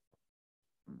video.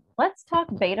 Let's talk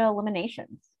beta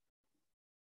eliminations.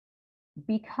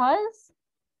 Because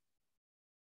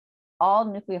all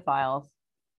nucleophiles,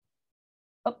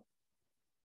 oh,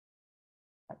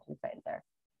 got too excited there.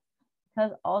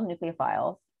 Because all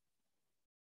nucleophiles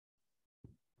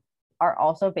are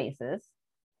also bases,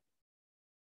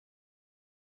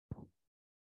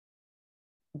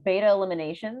 beta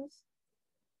eliminations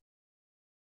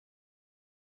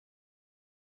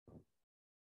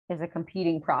is a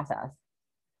competing process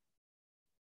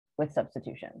with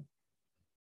substitution.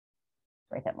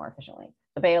 Write that more efficiently.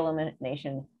 The beta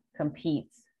elimination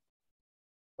competes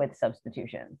with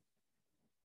substitution.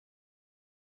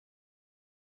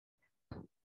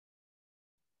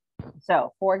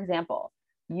 So, for example,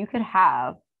 you could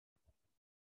have,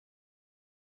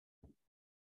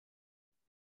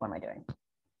 what am I doing?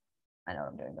 I know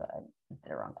what I'm doing, but I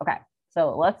did it wrong. Okay,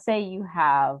 so let's say you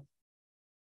have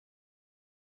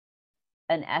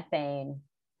an ethane,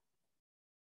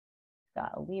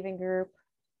 got a leaving group,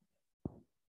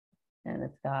 and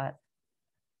it's got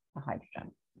a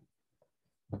hydrogen.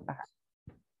 Okay.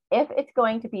 If it's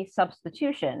going to be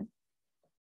substitution,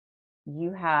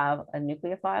 you have a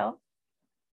nucleophile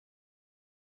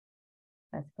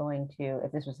that's going to,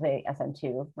 if this was say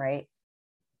SN2, right?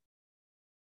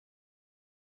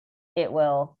 It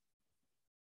will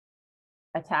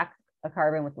attack a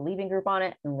carbon with the leaving group on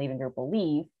it, and the leaving group will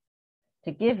leave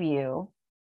to give you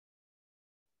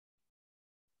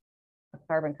a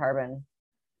carbon-carbon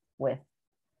with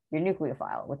your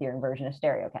nucleophile, with your inversion of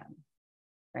stereochem,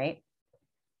 right?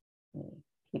 Let me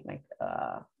keep my,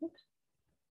 oops.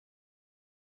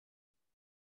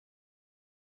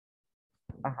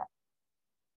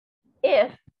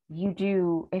 If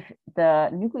the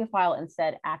nucleophile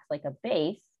instead acts like a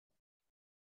base,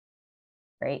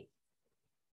 right?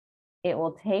 It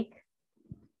will take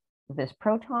this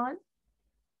proton,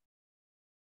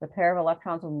 the pair of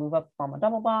electrons will move up, form a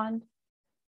double bond,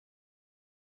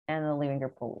 and the leaving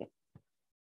group will leave.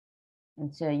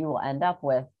 And so you will end up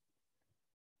with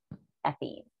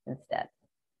ethene instead.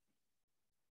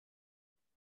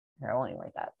 Here, I won't even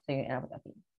write that. So you end up with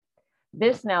ethene.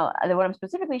 This now, what I'm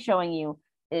specifically showing you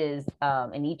is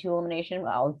an E2 elimination.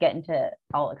 I'll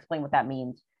explain what that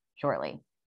means shortly.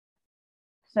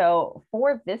 So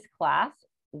for this class,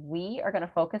 we are going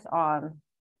to focus on,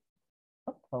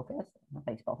 focus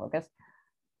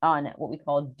on what we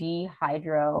call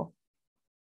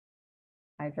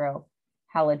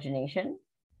dehydrohalogenation,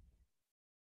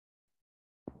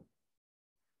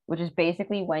 which is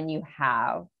basically when you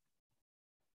have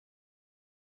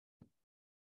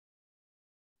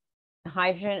a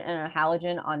hydrogen and a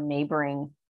halogen on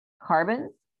neighboring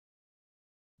carbons.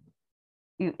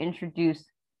 You introduce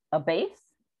a base,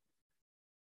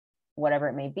 whatever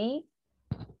it may be,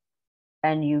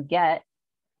 and you get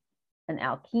an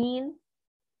alkene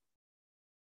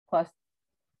plus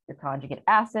your conjugate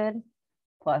acid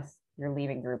plus your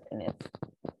leaving group in its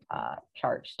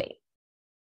charged state.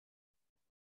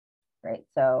 Right,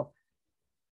 so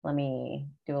let me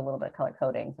do a little bit of color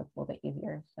coding so it's a little bit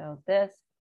easier. So this,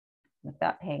 with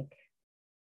that pink,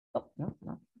 oh, no.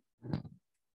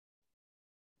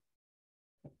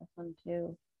 This one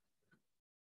too.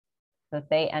 So that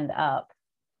they end up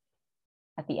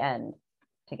at the end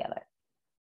together.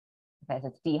 Okay, so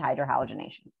it's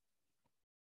dehydrohalogenation.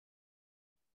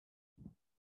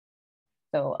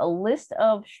 So a list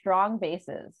of strong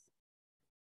bases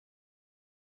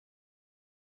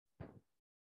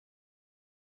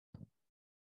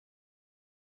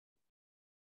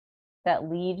that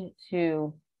lead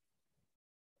to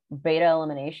beta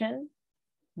elimination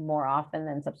more often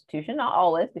than substitution, not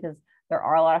always, because there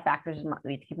are a lot of factors you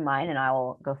need to keep in mind, and I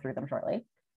will go through them shortly,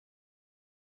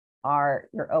 are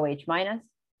your OH minus,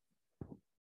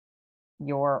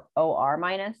 your OR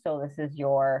minus, so this is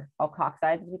your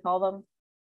alkoxides, as we call them,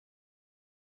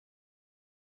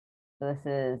 So this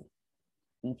is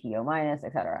ETO minus,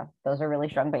 etc. Those are really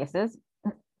strong bases.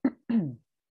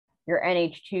 Your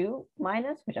NH2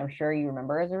 minus, which I'm sure you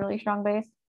remember is a really strong base.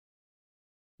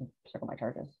 Circle my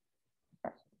charges.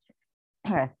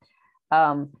 Okay.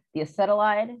 The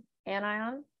acetylide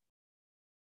anion.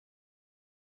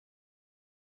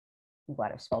 I'm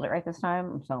glad I spelled it right this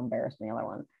time. I'm so embarrassed in the other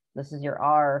one. This is your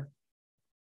R.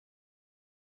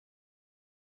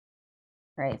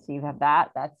 Right, so you have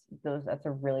that. That's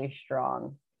a really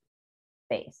strong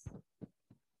base.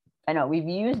 I know we've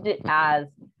used it as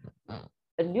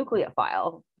a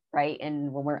nucleophile, right?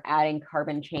 And when we're adding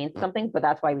carbon chains to something, but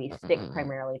that's why we stick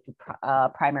primarily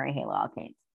to primary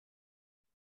haloalkanes.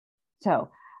 So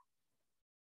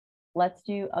let's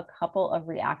do a couple of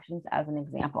reactions as an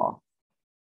example.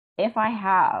 If I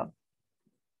have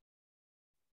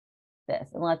this,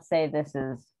 and let's say this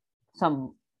is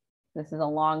a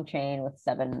long chain with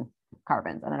 7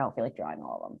 carbons, and I don't feel like drawing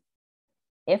all of them.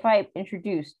 If I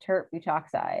introduce tert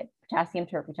butoxide, potassium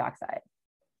tert butoxide,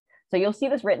 so you'll see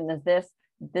this written as this.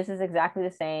 This is exactly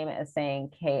the same as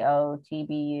saying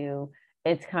KO-TBU.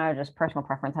 It's kind of just personal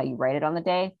preference how you write it on the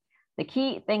day. The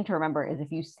key thing to remember is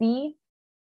if you see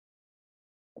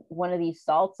one of these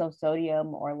salts, so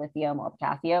sodium or lithium or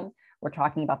potassium, we're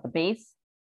talking about the base.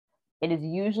 It is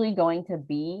usually going to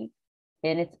be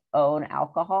in its own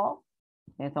alcohol,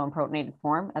 in its own protonated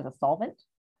form as a solvent.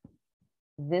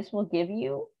 This will give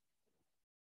you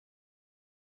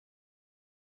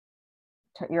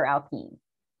your alkene.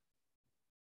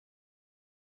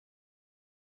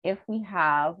 If we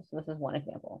have, so this is one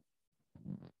example.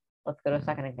 Let's go to a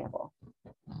second example.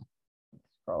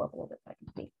 Scroll up a little bit so I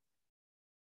can see.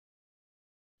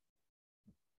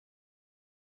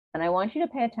 And I want you to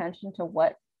pay attention to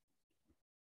what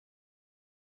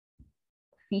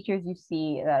features you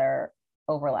see that are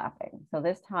overlapping. So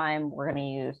this time we're going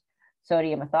to use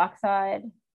sodium methoxide,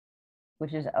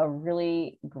 which is a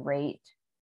really great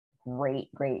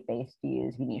base to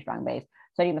use if you need a strong base.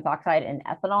 Sodium methoxide and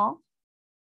ethanol.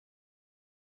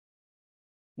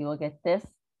 You will get this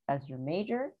as your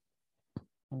major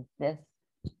and this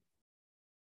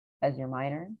as your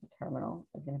minor. The terminal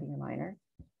is going to be your minor.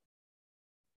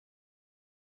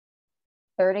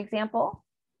 Third example.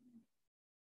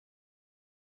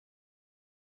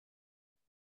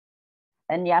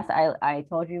 And yes, I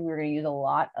told you we were going to use a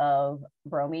lot of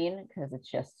bromine because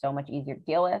it's just so much easier to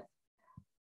deal with.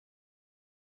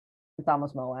 It's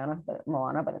almost Moana, but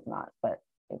it's not, but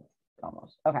it's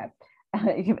almost. Okay.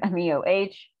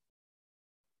 MEOH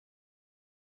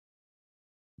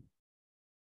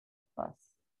plus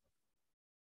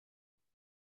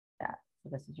that. So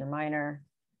this is your minor.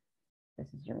 This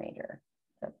is your major.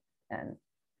 And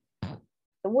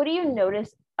so what do you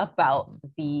notice about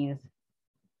these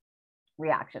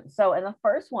reactions? So in the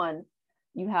first one,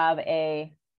 you have let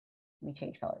me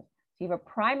change colors. So you have a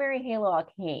primary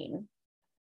haloalkane,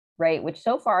 right? Which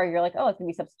so far you're like, oh, it's gonna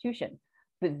be substitution.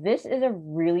 But this is a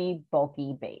really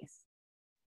bulky base.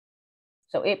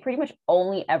 So it pretty much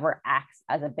only ever acts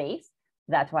as a base.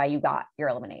 That's why you got your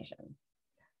elimination.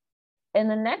 And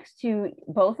the next two,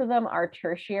 both of them are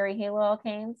tertiary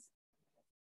haloalkanes,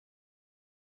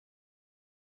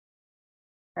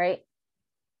 right?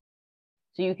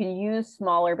 So you can use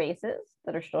smaller bases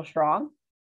that are still strong,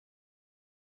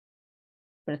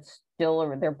 but it's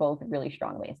still, they're both really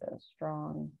strong bases.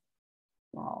 Strong,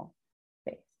 small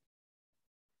base.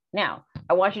 Now,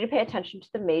 I want you to pay attention to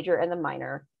the major and the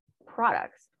minor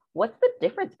products. What's the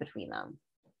difference between them?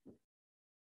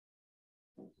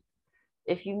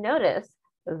 If you notice,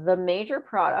 the major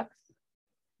products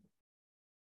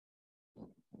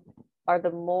are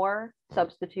the more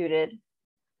substituted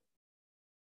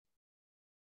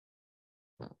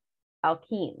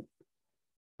alkenes.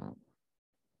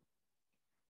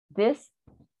 This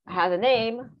has a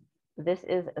name. This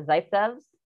is Zaitsev's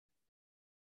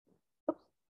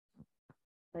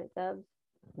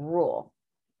rule,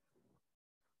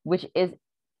 which if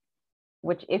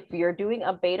you're doing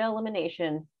a beta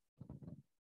elimination,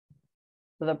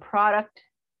 the product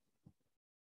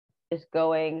is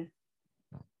going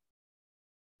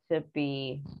to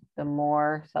be the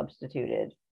more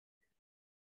substituted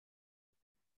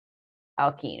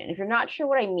alkene. And if you're not sure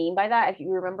what I mean by that, if you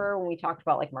remember when we talked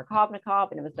about like Markovnikov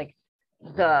and it was like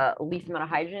the least amount of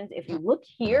hydrogens, if you look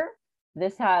here,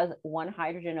 this has 1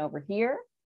 hydrogen over here.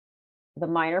 The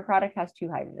minor product has 2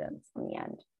 hydrogens on the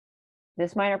end.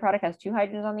 This minor product has 2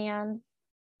 hydrogens on the end.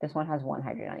 This one has 1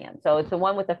 hydrogen on the end. So it's the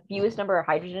one with the fewest number of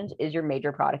hydrogens is your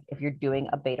major product if you're doing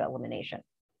a beta elimination.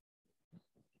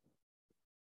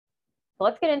 So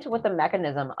let's get into what the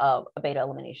mechanism of a beta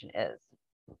elimination is.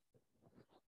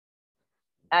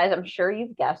 as I'm sure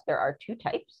you've guessed, there are two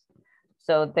types.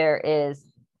 So there is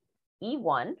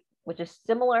E1, which is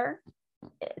similar.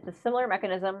 It's a similar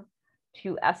mechanism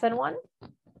to SN1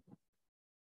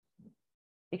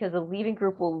 because the leaving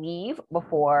group will leave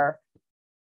before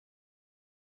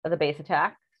the base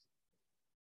attack.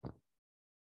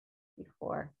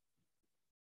 Before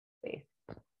base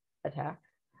attack.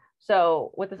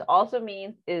 So what this also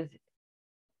means is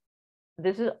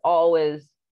this is always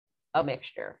a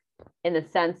mixture in the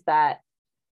sense that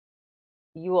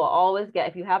you will always get,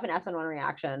 if you have an SN1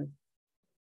 reaction,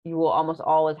 you will almost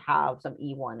always have some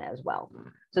E1 as well.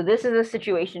 So this is a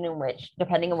situation in which,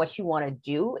 depending on what you want to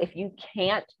do, if you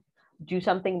can't do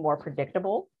something more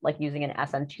predictable, like using an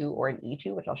SN2 or an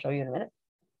E2, which I'll show you in a minute,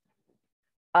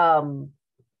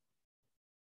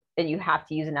 and you have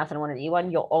to use an SN1 and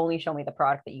E1, you'll only show me the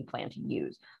product that you plan to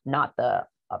use, not the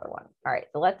other one. All right,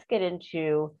 so let's get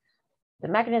into the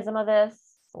mechanism of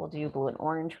this. We'll do blue and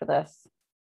orange for this.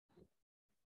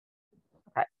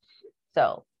 Okay,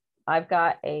 so I've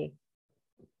got a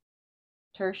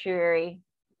tertiary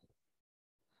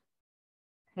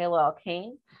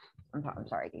haloalkane. I'm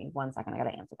sorry, give me 1 second. I got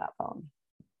to answer that phone.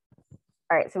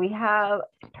 All right, so we have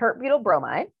tert-butyl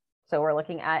bromide. So we're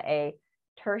looking at a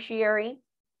tertiary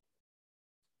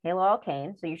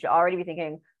haloalkane. So you should already be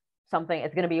thinking something,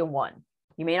 it's going to be a 1.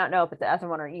 You may not know if it's an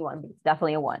SN1 or E1, but it's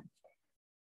definitely a 1.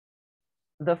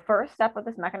 The first step of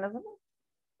this mechanism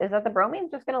is that the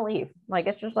bromine's just going to leave. Like,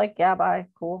 it's just like, yeah, bye,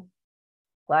 cool.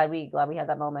 Glad we had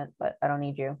that moment, but I don't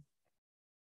need you.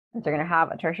 And so you're going to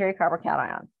have a tertiary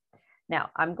carbocation. Now,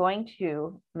 I'm going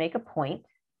to make a point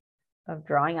of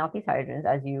drawing out these hydrogens.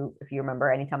 If you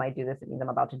remember, anytime I do this, it means I'm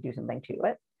about to do something to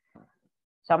it.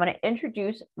 So I'm going to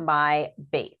introduce my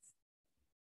base.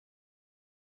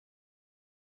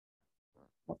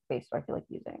 What base do I feel like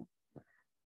using?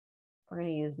 We're going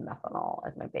to use methanol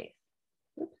as my base.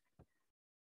 Oops.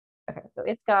 Okay, so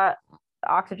it's got the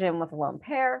oxygen with a lone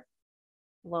pair.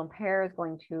 The lone pair is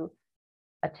going to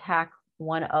attack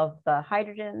one of the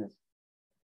hydrogens,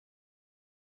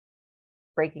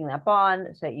 breaking that bond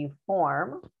so that you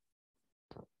form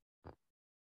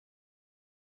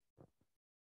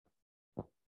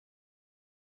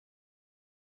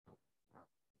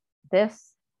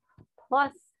this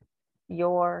plus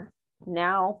your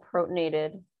now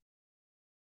protonated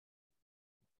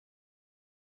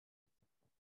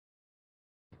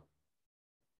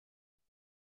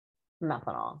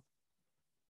methanol.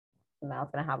 So now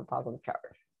it's going to have a positive charge.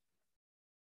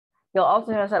 You'll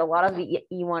also notice that a lot of the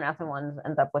E1 SN1s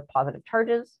end up with positive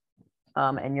charges,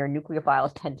 and your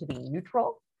nucleophiles tend to be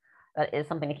neutral. That is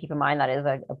something to keep in mind. That is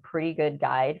a pretty good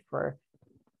guide for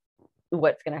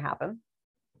what's going to happen.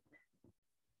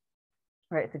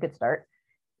 All right, it's a good start.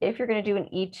 If you're going to do an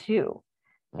E2,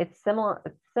 it's similar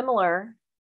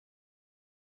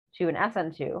to an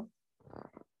SN2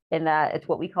 in that it's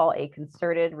what we call a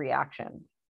concerted reaction,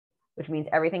 which means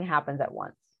everything happens at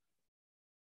once.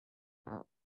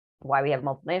 Why we have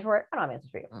multiple names for it, I don't have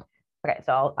answers for you. Okay,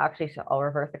 so I'll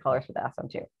reverse the colors for the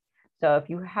SN2. So if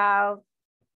you have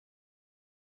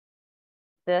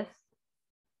this,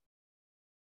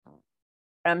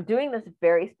 and I'm doing this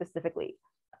very specifically.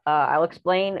 I'll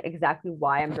explain exactly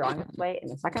why I'm drawing it this way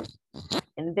in a second.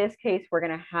 In this case, we're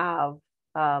going to have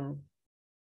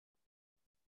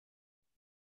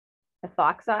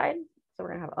ethoxide. So we're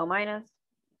going to have O-.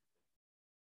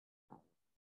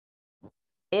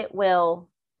 It will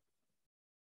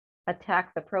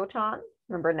attack the proton.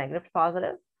 Remember, negative to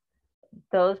positive.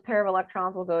 Those pair of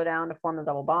electrons will go down to form the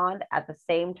double bond. At the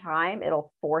same time,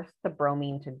 it'll force the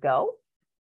bromine to go.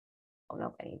 Oh,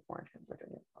 no, I need orange.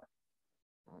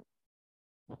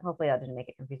 Hopefully that didn't make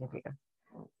it confusing for you.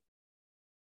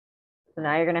 So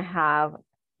now you're going to have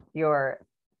your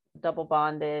double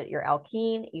bonded, your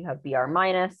alkene, you have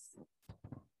Br-,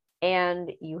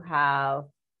 and you have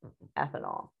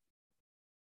ethanol.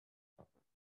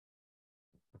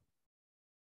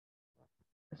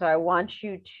 So I want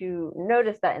you to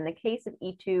notice that in the case of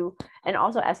E2 and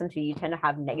also SN2, you tend to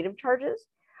have negative charges.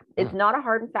 It's not a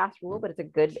hard and fast rule, but it's a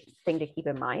good thing to keep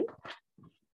in mind.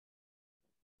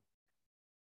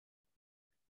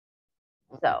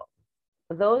 So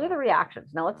those are the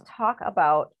reactions. Now let's talk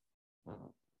about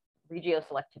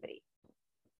regioselectivity.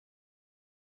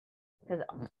 Because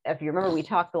if you remember, we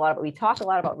talked a lot about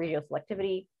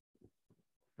regioselectivity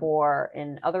for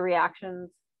in other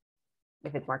reactions,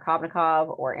 if it's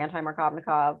Markovnikov or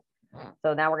anti-Markovnikov.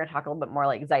 So now we're going to talk a little bit more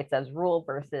like Zaitsev's rule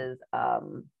versus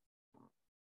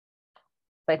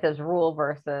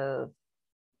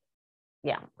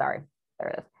yeah, sorry, there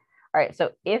it is. All right,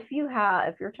 so if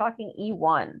you're talking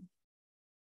E1,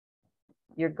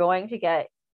 you're going to get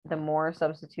the more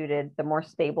substituted, the more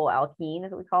stable alkene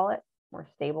is what we call it, more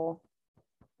stable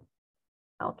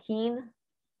alkene.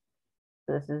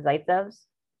 So this is Zaitsev's.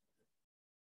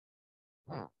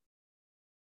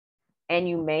 And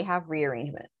you may have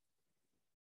rearrangement.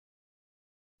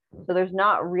 So there's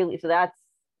not really, so that's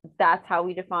how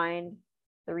we define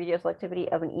the radioselectivity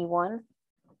of an E1.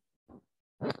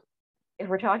 If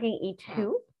we're talking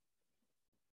E2,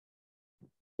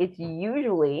 it's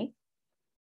usually,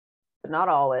 but not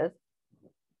always,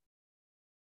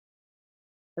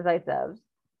 Zaitsev's,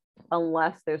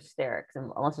 unless there's sterics,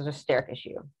 unless there's a steric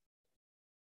issue.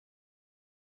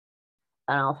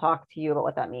 And I'll talk to you about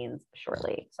what that means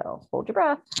shortly. So hold your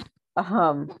breath.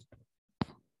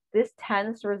 This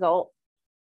tends to result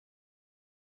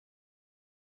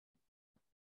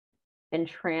in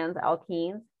trans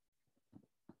alkenes.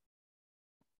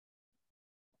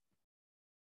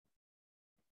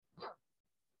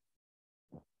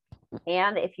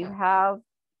 And if you have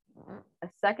a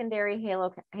secondary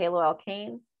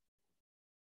haloalkane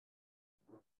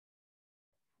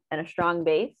and a strong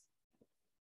base,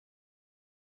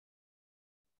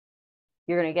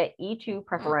 you're going to get E2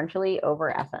 preferentially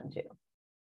over SN2.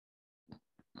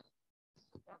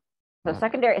 So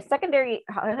secondary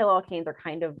haloalkanes are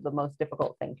kind of the most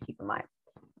difficult thing to keep in mind.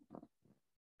 All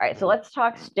right, so let's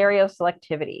talk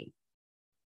stereoselectivity.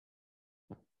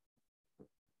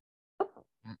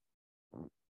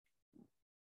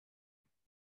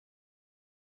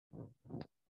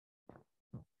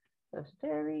 So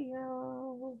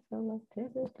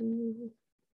stereoselectivity.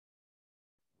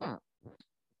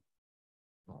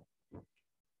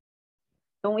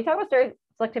 So when we talk about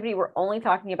stereoselectivity, we're only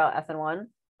talking about SN1,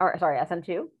 or sorry,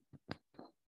 SN2.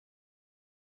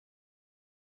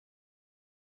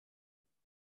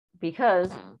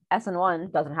 Because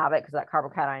SN1 doesn't have it because that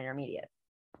carbocation intermediate.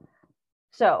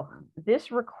 So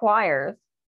this requires,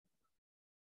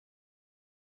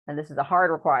 and this is a hard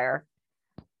require,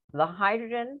 the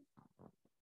hydrogen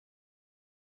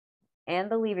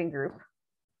and the leaving group.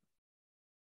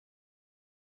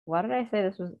 Why did I say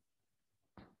this was,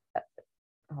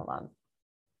 hold on.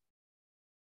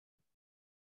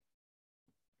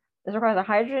 This requires the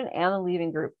hydrogen and the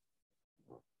leaving group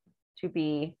to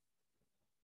be,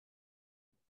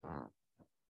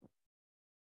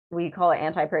 we call it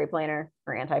anti-periplanar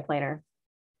or antiplanar,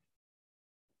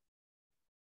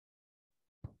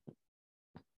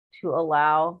 to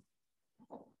allow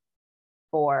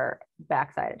for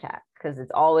backside attack, because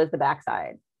it's always the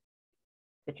backside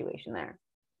situation there.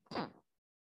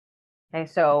 Okay,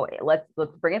 so let's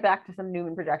bring it back to some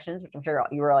Newman projections, which I'm sure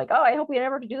you were like, oh, I hope we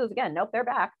never have to do those again. Nope, they're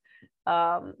back.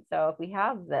 So if we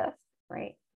have this,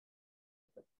 right,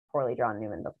 poorly drawn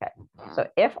Newman, okay. So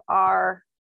if our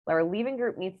leaving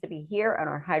group needs to be here and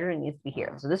our hydrogen needs to be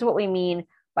here. So this is what we mean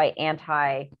by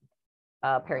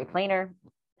anti-periplanar.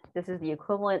 This is the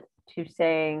equivalent to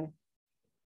saying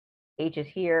H is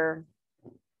here,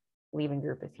 leaving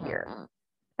group is here.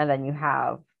 And then you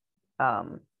have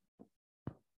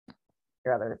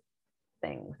your other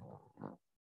things.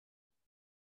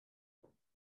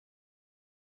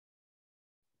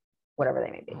 Whatever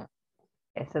they may be.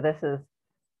 Okay, so this is,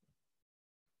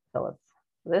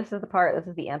 this is the part, this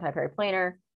is the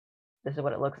anti-periplanar. This is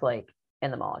what it looks like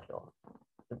in the molecule.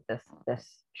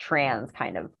 This trans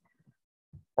kind of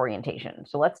orientation.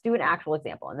 So let's do an actual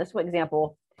example. And this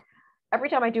example, every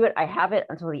time I do it, I have it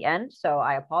until the end. So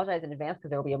I apologize in advance because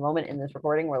there will be a moment in this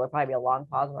recording where there'll probably be a long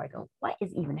pause where I go, what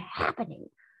is even happening?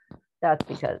 That's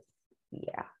because,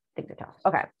 yeah, things are tough.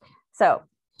 Okay, so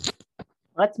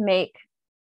let's make,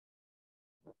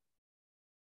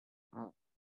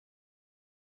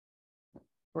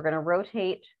 we're going to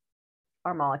rotate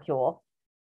our molecule,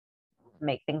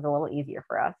 make things a little easier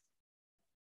for us.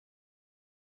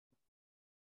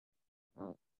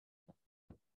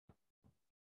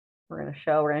 We're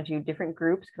going to do different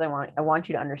groups because I want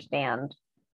you to understand.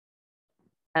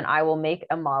 And I will make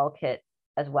a model kit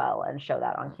as well and show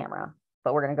that on camera.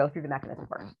 But we're going to go through the mechanism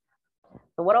first.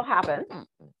 So what will happen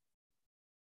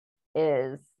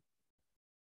is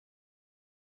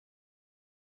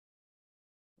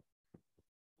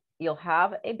you'll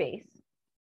have a base.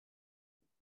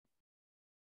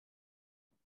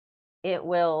 It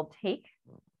will take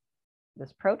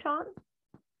this proton,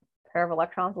 pair of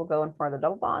electrons will go in front of the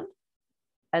double bond.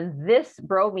 And this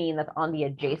bromine that's on the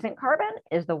adjacent carbon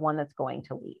is the one that's going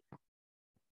to leave.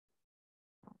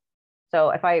 So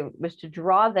if I was to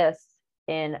draw this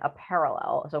in a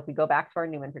parallel, so if we go back to our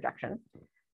Newman projection,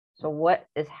 so what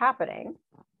is happening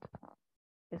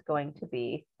is going to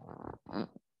be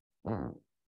here's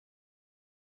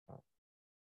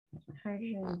my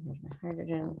hydrogen, here's my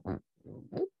hydrogen.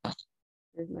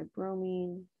 Here's my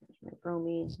bromine, here's my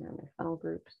bromine, here are my phenyl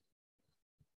groups.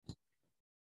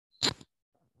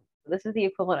 This is the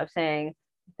equivalent of saying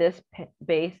this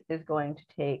base is going to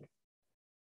take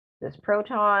this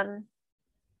proton.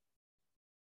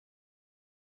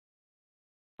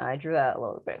 I drew that a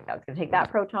little bit. Now it's going to take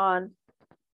that proton.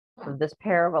 So this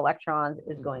pair of electrons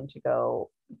is going to go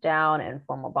down and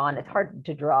form a bond. It's hard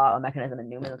to draw a mechanism in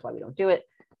Newman. That's why we don't do it.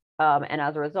 And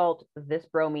as a result, this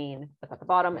bromine that's at the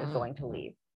bottom is going to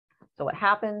leave. So what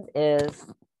happens is,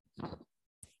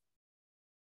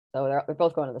 so they're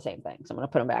both going to the same thing. So I'm going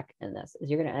to put them back in this. Is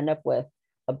you're going to end up with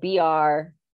a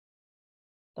Br,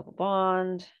 double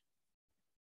bond,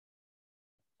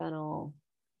 phenyl,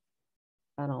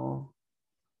 phenyl,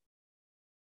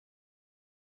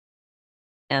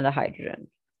 and a hydrogen.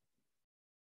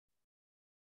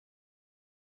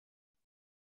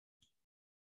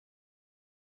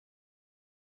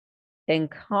 In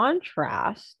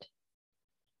contrast,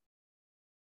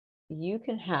 you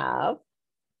can have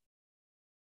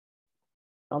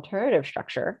an alternative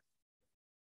structure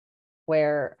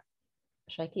where,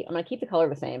 I'm going to keep the color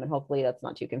the same and hopefully that's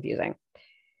not too confusing.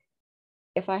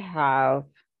 If I have,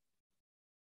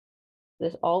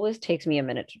 this always takes me a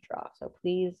minute to draw. So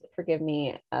please forgive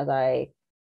me as I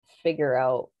figure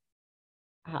out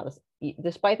how this,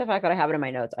 despite the fact that I have it in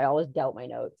my notes, I always doubt my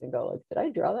notes and go like, did I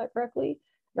draw that correctly?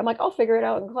 And I'm like, I'll figure it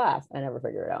out in class. I never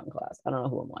figure it out in class. I don't know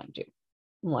who I'm lying to.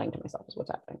 I'm lying to myself is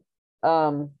what's happening.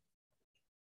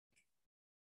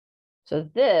 So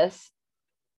this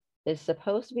is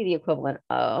supposed to be the equivalent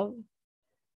of,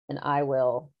 and I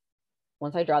will,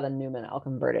 once I draw the Newman, I'll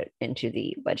convert it into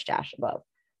the wedge dash above.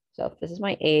 So if this is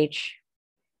my H,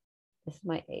 this is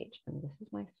my H, and this is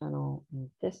my phenyl, and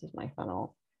this is my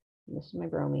phenyl, and this is my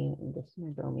bromine, and this is my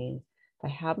bromine. If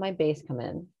I have my base come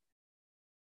in,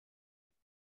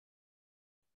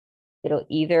 it'll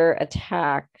either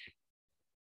attack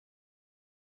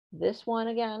this one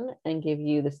again and give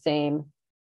you the same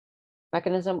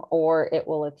mechanism, or it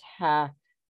will attack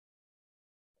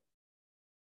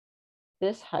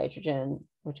this hydrogen,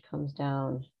 which comes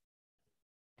down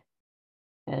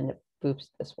and boops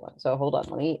this one. So hold on,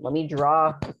 let me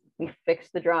draw, let me fix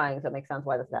the drawings that make sense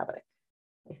why this is happening.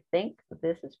 I think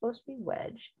this is supposed to be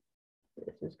wedged.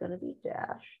 This is going to be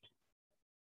dashed.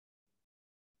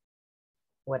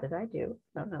 What did I do?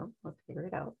 I don't know. Let's figure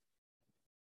it out.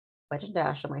 Wedge and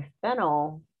dash on my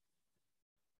phenyl.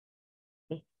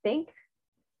 I think.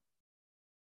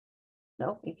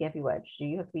 Nope, you can't be wedged. Do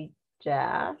you have to be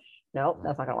dashed? Nope,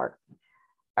 that's not going to work.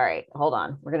 All right, hold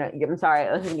on. I'm sorry,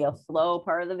 this is going to be a slow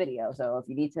part of the video. So if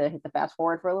you need to hit the fast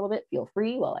forward for a little bit, feel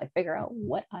free while I figure out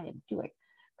what I am doing.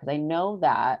 Because I know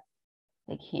that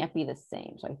they can't be the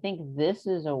same. So I think this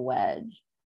is a wedge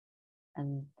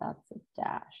and that's a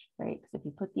dash, right? Because if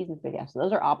you put these in the dash, so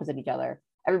those are opposite each other.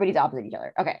 Everybody's opposite each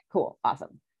other. Okay, cool,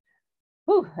 awesome.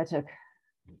 Whew, that took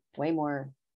way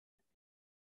more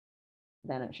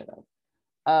than it should have.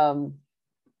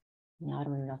 Now I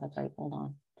don't even know if that's right. Hold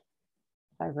on.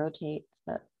 If I rotate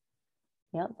that,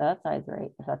 yeah, that side's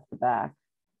right. If that's the back.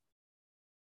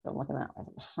 So I'm looking at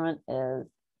the front is,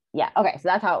 yeah, okay, so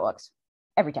that's how it looks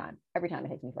every time. Every time it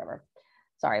takes me forever.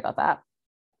 Sorry about that.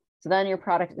 So then your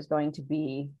product is going to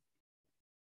be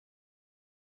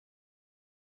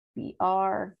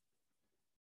Br,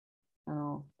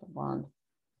 phenyl, bond,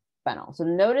 phenyl. So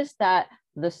notice that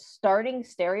the starting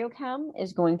stereochem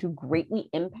is going to greatly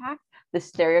impact the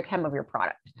stereochem of your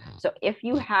product. So if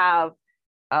you have,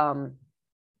 you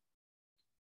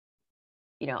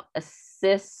know, a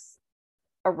cis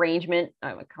arrangement,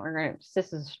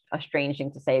 cis is a strange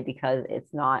thing to say because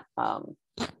it's not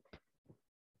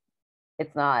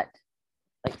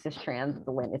like cis trans, it's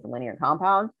a linear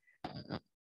compound.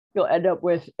 You'll end up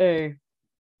with a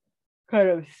kind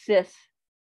of cis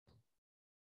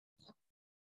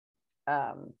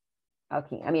alkene.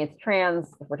 I mean, it's trans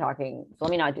if we're talking, so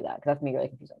let me not do that because that's gonna be really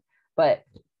confusing. But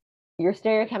your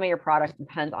stereochem of your product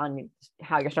depends on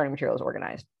how your starting material is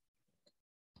organized.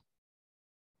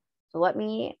 So let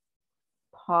me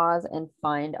pause and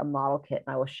find a model kit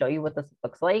and I will show you what this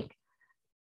looks like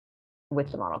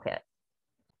with the model kit.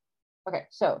 Okay,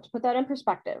 so to put that in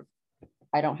perspective,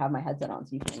 I don't have my headset on,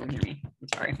 so you can't even hear me. I'm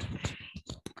sorry.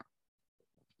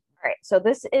 All right, so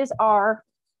this is our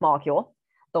molecule.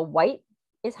 The white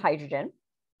is hydrogen.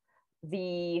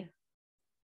 The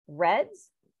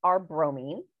reds are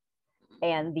bromine.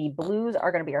 And the blues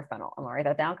are going to be our phenyl. I'm going to write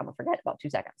that down. I'm going to forget about 2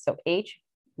 seconds. So H,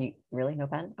 you really no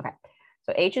pen? Okay.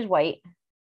 So H is white.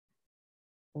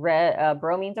 Red,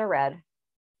 bromines are red.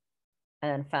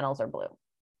 And then phenols are blue.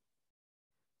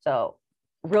 So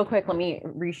real quick, let me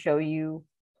re-show you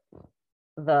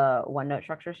the one note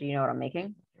structure so you know what I'm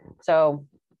making. So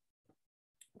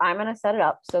I'm going to set it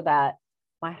up so that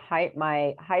my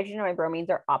hydrogen and my bromines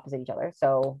are opposite each other.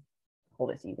 So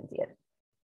hold it so you can see it.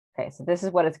 Okay, so this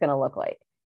is what it's going to look like,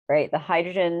 right? The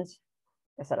hydrogens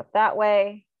are set up that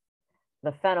way.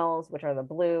 The phenols, which are the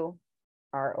blue,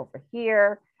 are over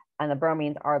here, and the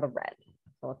bromines are the red.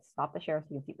 So let's stop the share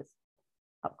so you can see this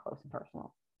up close and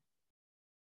personal.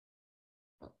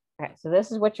 Okay, so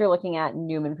this is what you're looking at,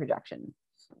 Newman projection,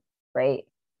 right?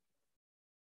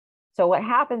 So what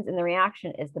happens in the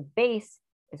reaction is the base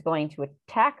is going to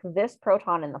attack this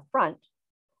proton in the front,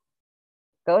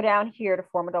 go down here to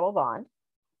form a double bond,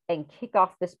 and kick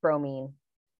off this bromine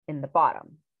in the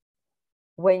bottom.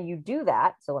 When you do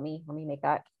that, so let me make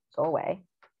that go away.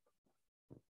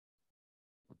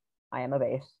 I am a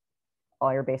base.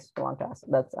 All your bases belong to us.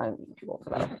 That's I'm too old for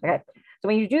that. Okay. So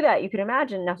when you do that, you can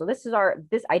imagine now. So this is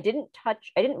I didn't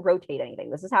rotate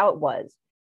anything. This is how it was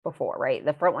before, right?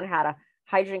 The front one had a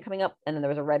hydrogen coming up, and then there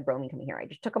was a red bromine coming here. I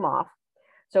just took them off.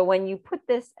 So when you put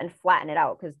this and flatten it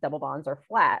out, because double bonds are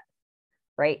flat,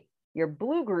 right? Your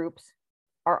blue groups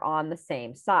are on the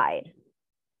same side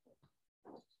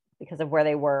because of where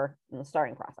they were in the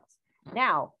starting process.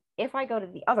 Now, if I go to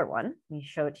the other one, let me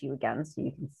show it to you again so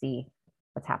you can see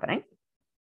what's happening.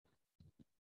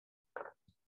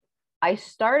 I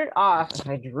started off, if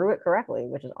I drew it correctly,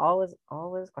 which is always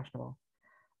questionable.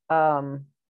 Hold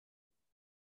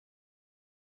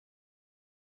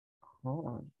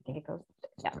on, I think it goes,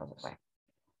 yeah, it goes this way.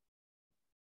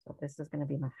 So this is going to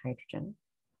be my hydrogen.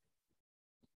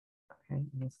 Okay, and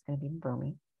this is going to be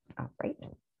bromine. Oh, right.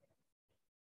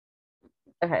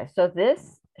 Okay, so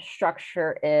this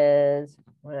structure is,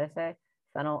 what did I say?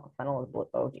 Phenyl is blue.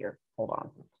 Oh dear, hold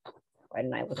on. Why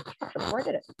didn't I look at the structure before I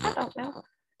did it? I don't know.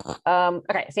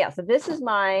 Okay, so yeah, so this is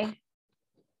my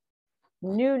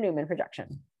new Newman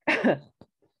projection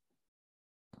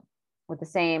with the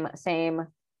same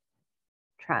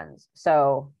trends.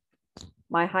 So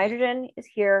my hydrogen is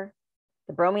here,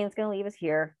 the bromine is going to leave us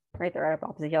here, right? They're right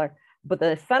opposite each other, but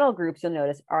the phenyl groups, you'll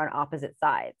notice, are on opposite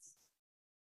sides.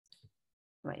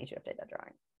 I might need to update that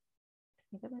drawing.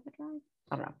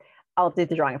 I don't know. I'll update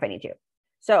the drawing if I need to.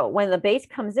 So when the base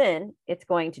comes in, it's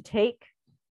going to take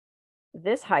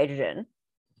this hydrogen.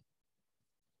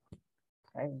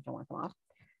 Okay, don't want to come off,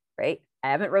 right?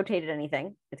 I haven't rotated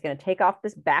anything. It's going to take off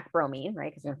this back bromine,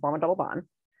 right? Because it's going to form a double bond.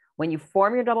 When you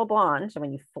form your double bond, so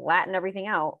when you flatten everything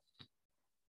out,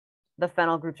 the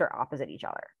phenyl groups are opposite each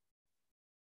other.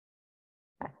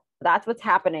 Okay. That's what's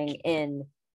happening in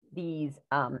these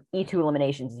E2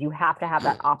 eliminations. You have to have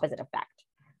that opposite effect.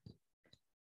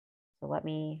 So let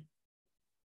me,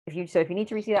 if you need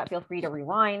to receive that, feel free to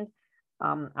rewind.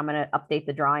 I'm going to update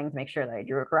the drawing to make sure that I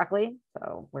drew it correctly.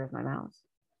 So where's my mouse?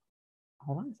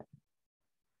 Hold on a second.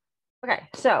 Okay,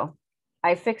 so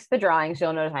I fixed the drawing. So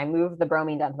you'll notice I moved the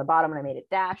bromine down to the bottom and I made it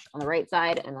dash on the right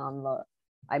side, and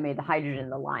I made the hydrogen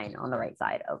the line on the right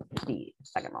side of the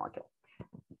second molecule.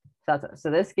 So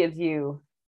this gives you,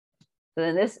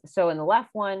 so in the left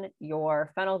one,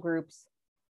 your phenyl groups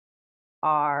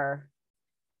are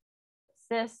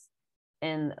cis.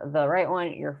 In the right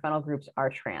one, your phenyl groups are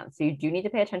trans. So you do need to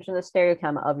pay attention to the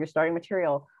stereochem of your starting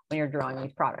material when you're drawing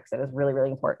these products. That is really,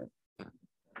 really important.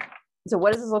 So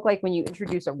what does this look like when you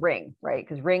introduce a ring, right?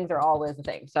 Because rings are always the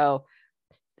thing. So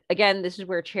again, this is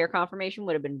where chair conformation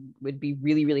would be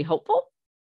really, really helpful.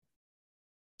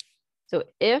 So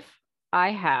if I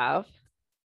have,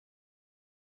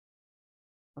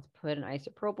 let's put an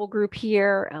isopropyl group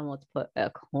here, and let's put a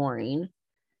chlorine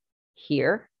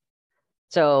here.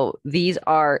 So these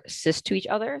are cis to each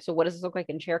other. So what does this look like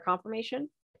in chair conformation?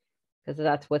 Because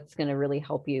that's what's going to really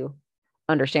help you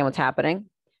understand what's happening.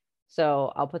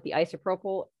 So I'll put the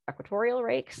isopropyl equatorial,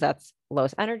 right? Because that's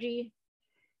lowest energy.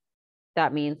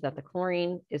 That means that the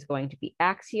chlorine is going to be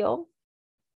axial.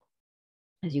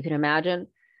 As you can imagine,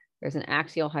 there's an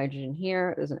axial hydrogen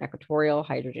here. There's an equatorial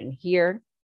hydrogen here.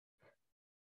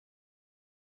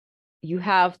 You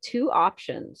have two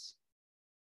options,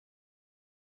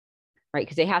 right?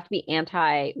 Because they have to be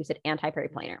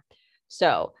anti-periplanar.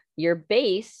 So your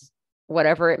base,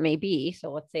 whatever it may be, so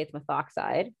let's say it's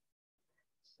methoxide,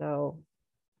 so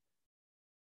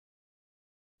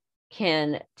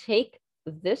can take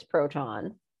this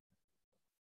proton,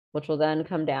 which will then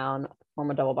come down,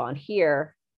 form a double bond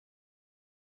here,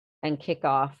 and kick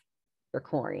off your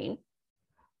chlorine.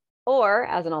 Or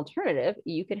as an alternative,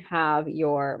 you can have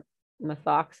your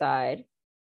methoxide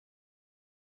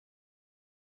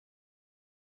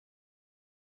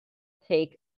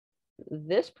take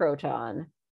this proton,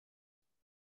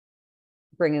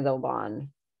 bring a double bond,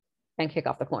 and kick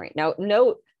off the chlorine. Now,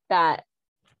 note that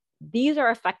these are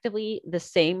effectively the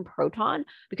same proton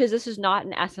because this is not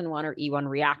an SN1 or E1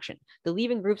 reaction. The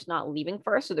leaving group's not leaving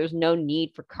first, so there's no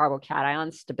need for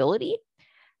carbocation stability.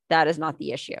 That is not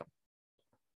the issue.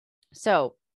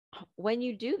 So when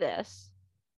you do this,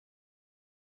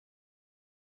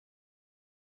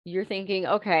 you're thinking,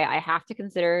 okay, I have to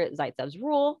consider Zaitsev's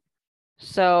rule.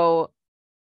 So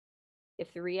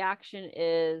if the reaction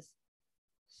is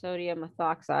sodium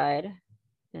methoxide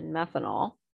and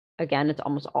methanol, again, it's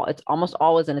almost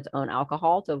always in its own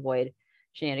alcohol to avoid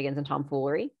shenanigans and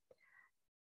tomfoolery.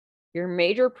 Your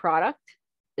major product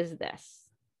is this.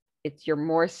 It's your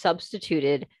more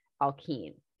substituted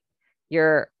alkene.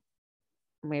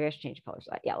 Maybe I should change colors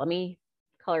for that. Yeah, let me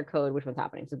color code which one's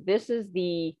happening. So this is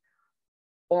the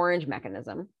orange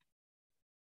mechanism.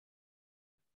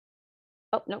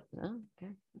 Oh, no.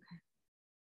 Okay.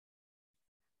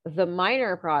 The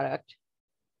minor product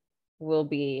will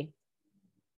be,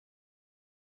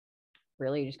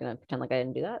 really, you're just going to pretend like I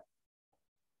didn't do that?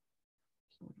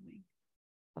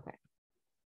 Okay.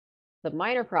 The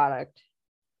minor product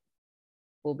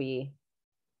will be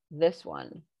this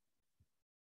one.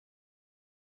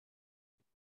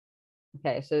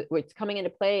 Okay, so what's coming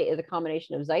into play is a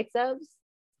combination of Zaitsev's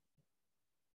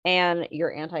and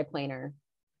your antiplanar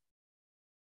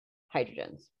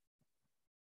hydrogens.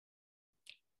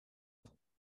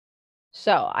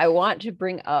 So I want to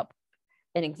bring up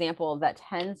an example that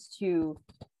tends to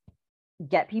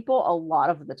get people a lot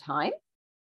of the time.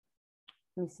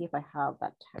 Let me see if I have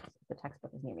that text. The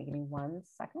textbook is near me. Give me 1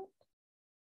 second.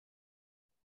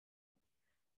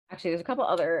 Actually, there's a couple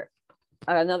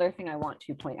another thing I want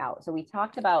to point out. So we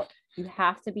talked about you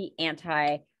have to be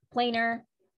anti-planar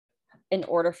in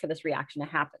order for this reaction to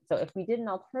happen. So if we did an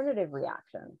alternative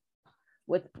reaction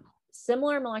with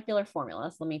similar molecular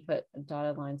formulas, let me put a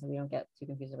dotted line so we don't get too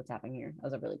confused with what's happening here. That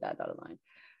was a really bad dotted line.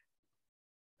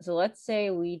 So let's say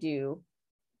you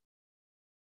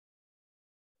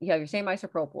have your same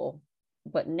isopropyl,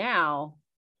 but now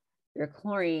your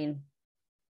chlorine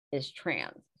is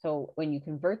trans. So when you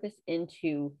convert this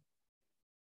into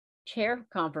chair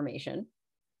conformation,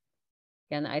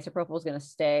 again, the isopropyl is going to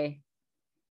stay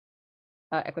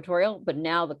equatorial, but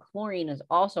now the chlorine is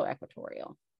also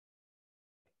equatorial.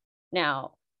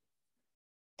 Now,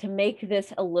 to make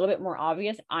this a little bit more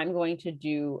obvious, I'm going to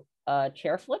do a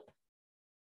chair flip.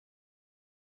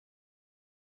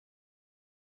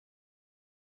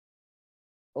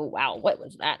 Oh, wow, what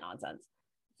was that nonsense?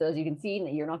 So as you can see,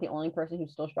 you're not the only person who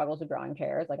still struggles with drawing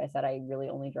chairs. Like I said, I really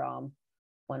only draw them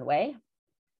one way.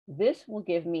 This will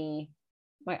give me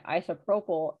my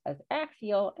isopropyl as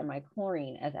axial and my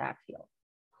chlorine as axial.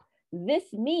 This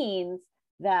means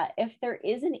that if there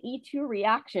is an E2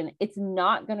 reaction, it's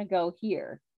not going to go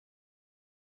here.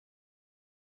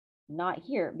 Not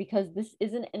here, because this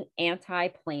isn't an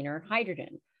anti-planar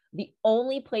hydrogen. The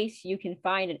only place you can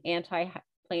find an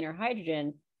anti-planar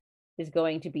hydrogen is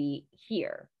going to be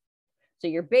here. So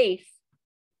your base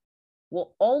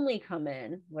will only come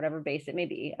in, whatever base it may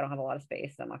be. I don't have a lot of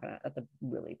space, so I'm not going to, that's a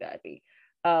really bad beat.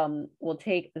 We'll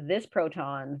take this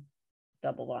proton,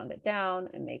 double bond it down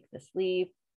and make this leave.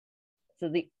 So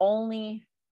the only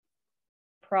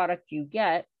product you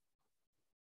get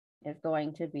is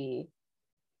going to be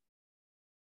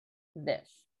this.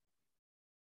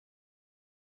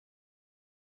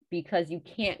 Because you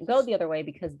can't go the other way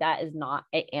because that is not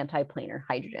an antiplanar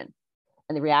hydrogen.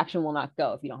 And the reaction will not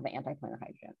go if you don't have an antiplanar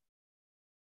hydrogen.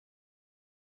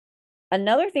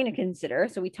 Another thing to consider,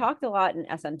 so we talked a lot in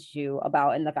SN2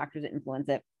 about, and the factors that influence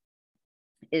it,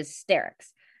 is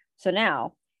sterics. So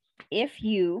now, if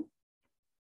you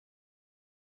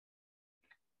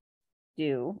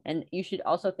do, and you should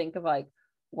also think of like,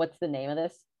 what's the name of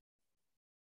this?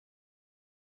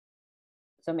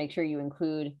 So make sure you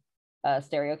include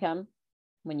stereochem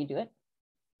when you do it.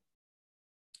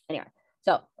 Anyway,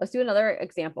 so let's do another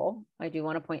example. I do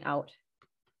want to point out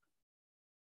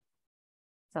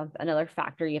another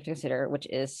factor you have to consider, which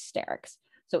is sterics.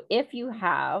 So if you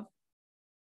have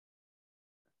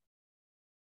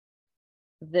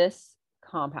this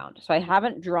compound, so I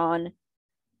haven't drawn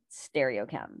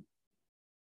stereochem.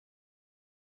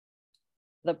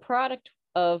 The product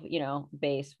of,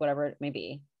 base, whatever it may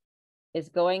be, is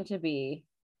going to be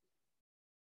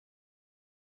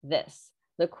this.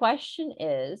 The question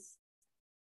is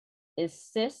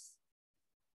cis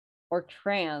or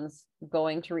trans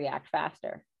going to react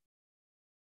faster?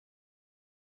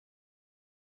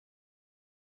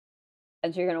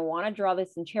 And so you're going to want to draw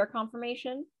this in chair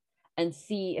conformation and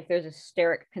see if there's a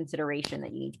steric consideration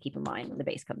that you need to keep in mind when the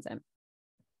base comes in.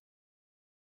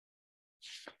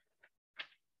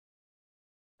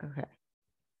 Okay.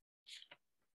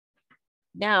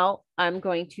 Now I'm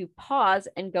going to pause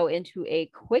and go into a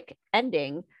quick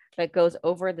ending that goes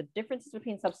over the differences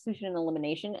between substitution and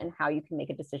elimination and how you can make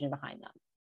a decision behind them,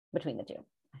 between the two.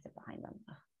 I said behind them.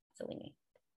 Ugh, silly me.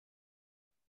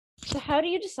 So how do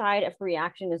you decide if a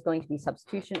reaction is going to be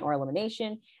substitution or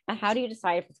elimination? And how do you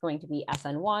decide if it's going to be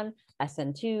SN1,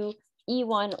 SN2,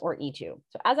 E1, or E2?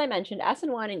 So as I mentioned,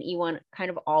 SN1 and E1 kind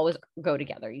of always go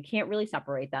together. You can't really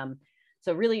separate them.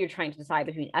 So really you're trying to decide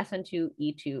between SN2,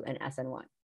 E2, and SN1.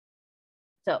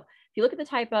 So if you look at the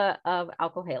type of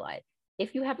alkyl halide,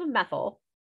 if you have a methyl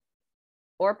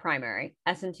or a primary,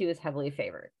 SN2 is heavily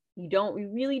favored. You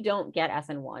really don't get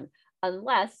SN1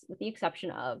 unless, with the exception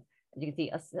of, as you can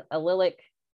see, allylic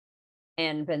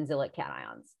and benzylic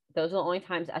cations. Those are the only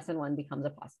times SN1 becomes a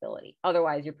possibility.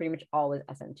 Otherwise, you're pretty much always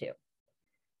SN2.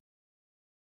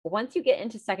 Once you get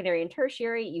into secondary and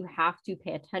tertiary, you have to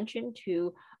pay attention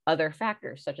to other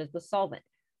factors, such as the solvent.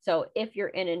 So if you're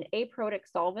in an aprotic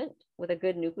solvent with a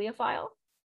good nucleophile,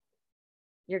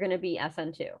 you're going to be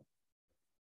SN2.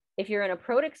 If you're in a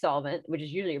protic solvent, which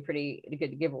is usually a pretty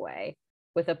good giveaway,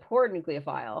 with a poor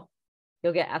nucleophile,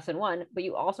 you'll get SN1, but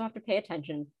you also have to pay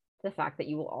attention to the fact that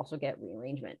you will also get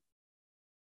rearrangement.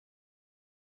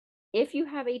 If you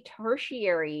have a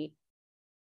tertiary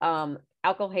alkyl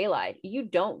halide, you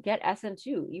don't get SN2.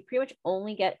 You pretty much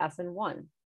only get SN1.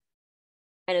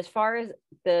 And as far as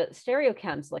the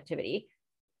stereochem selectivity,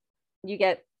 you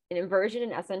get an inversion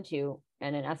in SN2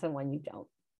 and in SN1 you don't.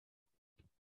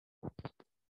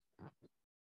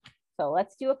 So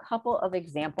let's do a couple of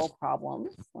example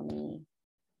problems. Let me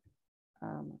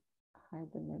hide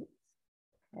the notes.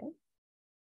 Okay.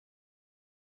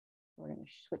 We're going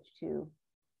to switch to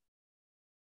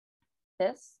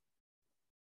this.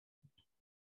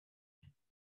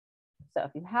 So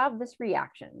if you have this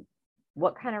reaction,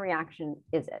 what kind of reaction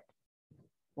is it?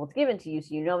 Well, it's given to you,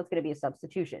 so you know it's going to be a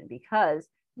substitution because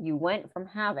you went from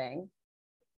having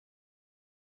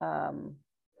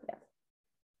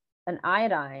an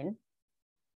iodine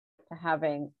to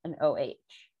having an OH.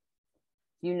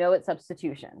 You know it's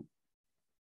substitution.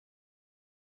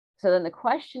 So then the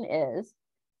question is,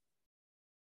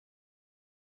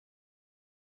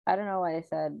 I don't know why I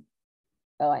said,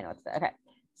 oh, I know it's there. Okay.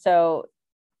 So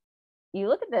you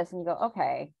look at this and you go,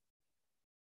 okay,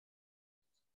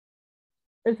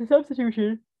 it's a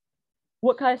substitution.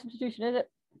 What kind of substitution is it?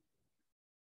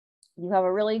 You have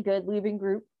a really good leaving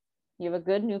group. You have a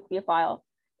good nucleophile.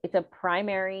 It's a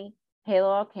primary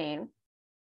haloalkane,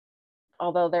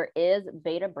 although there is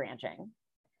beta branching.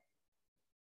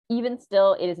 Even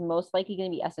still, it is most likely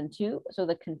going to be SN2. So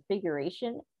the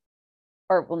configuration,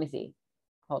 or let me see,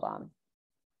 hold on.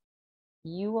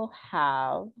 You will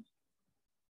have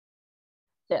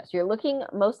this. You're looking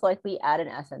most likely at an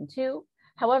SN2.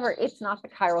 However, it's not the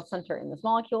chiral center in this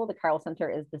molecule. The chiral center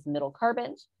is this middle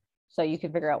carbon. So you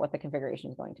can figure out what the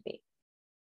configuration is going to be.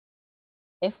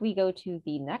 If we go to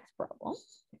the next problem,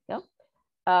 there we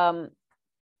go.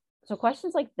 So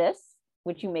questions like this,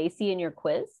 which you may see in your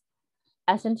quiz,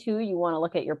 SN2, you want to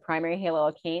look at your primary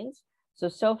haloalkanes.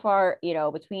 So far, you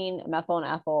know, between methyl and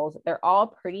ethyls, they're all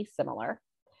pretty similar.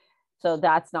 So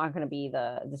that's not going to be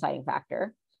the deciding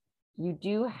factor. You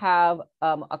do have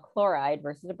a chloride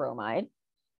versus a bromide.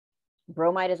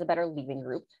 Bromide is a better leaving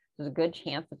group. There's a good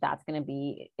chance that that's going to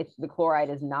be, if the chloride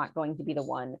is not going to be the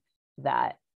one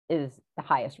that is the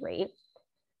highest rate.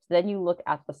 So then you look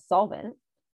at the solvent.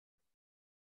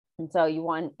 And so you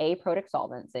want a aprotic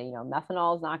solvent. So, you know,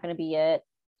 methanol is not going to be it.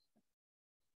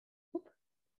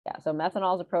 Yeah, so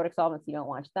methanol is a protic solvent, so you don't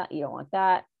want that. You don't want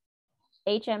that.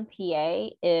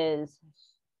 HMPA is,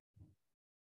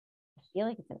 I feel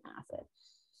like it's an acid.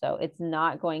 So it's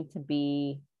not going to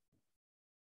be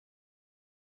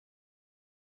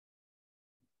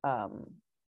so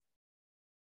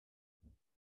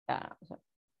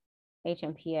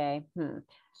HMPA.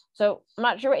 So I'm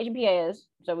not sure what HMPA is,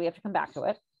 so we have to come back to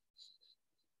it.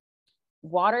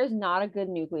 Water is not a good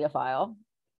nucleophile,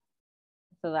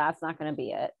 so that's not going to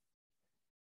be it.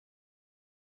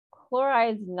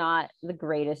 Chloride's not the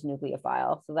greatest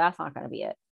nucleophile, so that's not going to be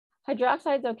it.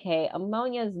 Hydroxide's okay.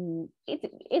 Ammonia's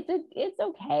it's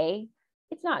okay.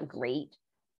 It's not great.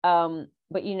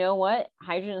 But you know what?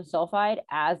 Hydrogen sulfide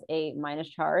as a minus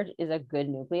charge is a good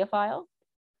nucleophile.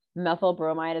 Methyl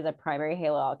bromide is a primary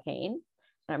haloalkane.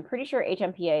 And I'm pretty sure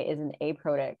HMPA is an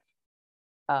aprotic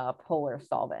polar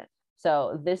solvent.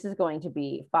 So this is going to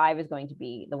be, 5 is going to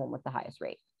be the one with the highest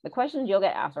rate. The questions you'll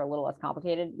get asked are a little less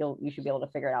complicated. You should be able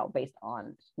to figure it out based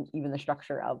on even the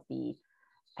structure of the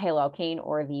haloalkane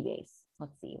or the base.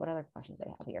 Let's see, what other questions I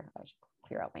have here? I should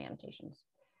clear out my annotations.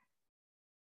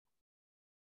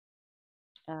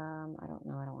 I don't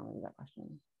know, I don't want to read that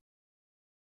question.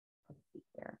 Let's see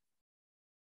here.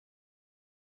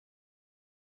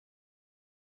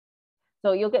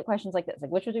 So you'll get questions like this,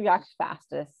 like which would react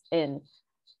fastest in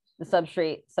the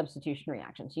substrate substitution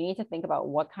reaction. So you need to think about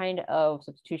what kind of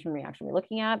substitution reaction we're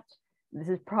looking at. This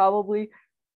is probably,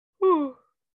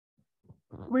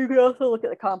 we could also look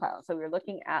at the compound. So we're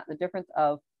looking at the difference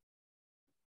of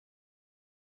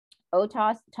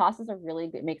O-TOS. TOS is a really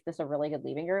good, makes this a really good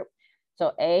leaving group.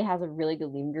 So A has a really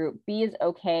good leaving group. B is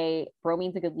okay.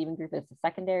 Bromine's a good leaving group. It's a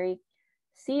secondary.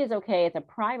 C is okay. It's a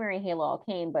primary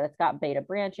haloalkane, but it's got beta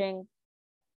branching.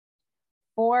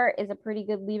 4 is a pretty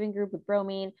good leaving group with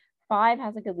bromine. 5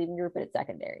 has a good leaving group, but it's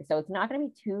secondary. So it's not going to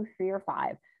be 2, 3, or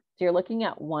 5. So you're looking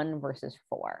at 1 versus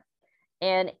 4.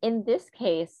 And in this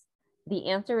case, the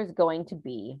answer is going to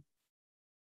be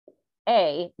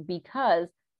A, because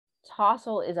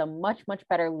tosyl is a much, much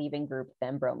better leaving group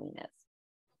than bromine is.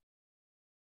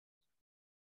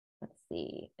 Let's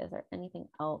see, is there anything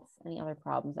else, any other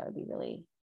problems that would be really...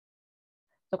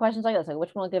 So questions like this, like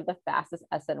which one will give the fastest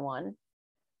SN1?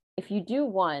 If you do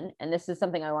 1, and this is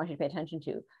something I want you to pay attention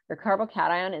to, your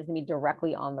carbocation is going to be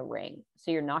directly on the ring.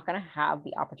 So you're not going to have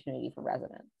the opportunity for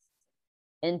resonance.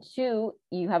 And 2,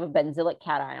 you have a benzylic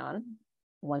cation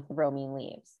once the bromine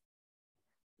leaves.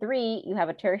 3, you have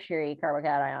a tertiary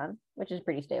carbocation, which is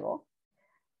pretty stable.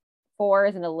 4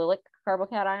 is an allylic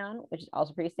carbocation, which is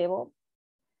also pretty stable.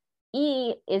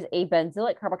 E is a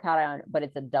benzylic carbocation, but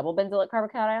it's a double benzylic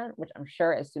carbocation, which I'm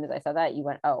sure as soon as I said that, you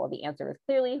went, oh, well, the answer is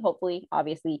clearly, hopefully,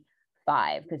 obviously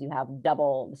 5, because you have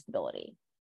double the stability.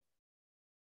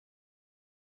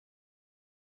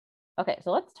 Okay,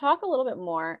 so let's talk a little bit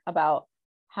more about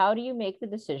how do you make the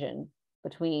decision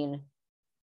between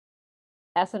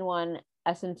SN1,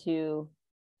 SN2,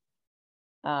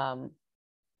 E1,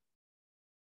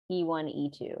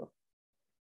 E2.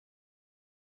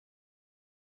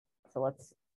 So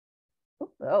let's, I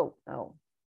don't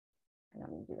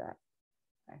need to do that.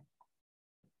 Okay.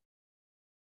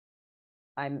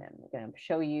 I'm going to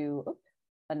show you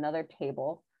another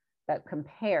table that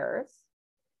compares.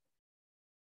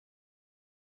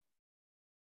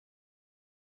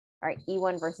 All right,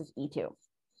 E1 versus E2.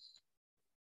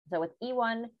 So with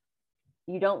E1,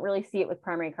 you don't really see it with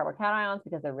primary carbocations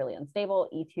because they're really unstable.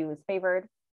 E2 is favored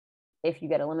if you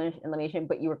get elimination,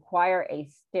 but you require a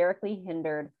sterically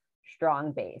hindered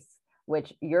strong base,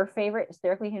 which your favorite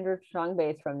sterically hindered strong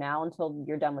base from now until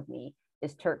you're done with me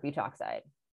is tert butoxide.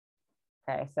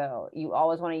 Okay, so you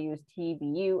always want to use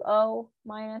TBUO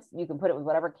minus. You can put it with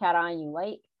whatever cation you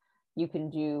like. You can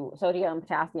do sodium,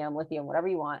 potassium, lithium, whatever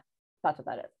you want. That's what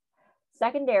that is.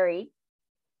 Secondary,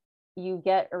 you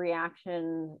get a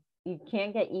reaction, you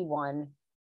can't get E1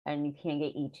 and you can't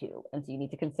get E2. And so you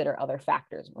need to consider other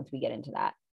factors once we get into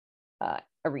that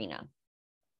arena.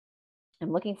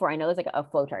 I'm looking for, I know there's like a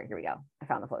flow chart. Here we go. I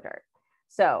found the flow chart.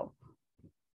 So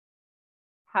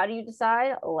how do you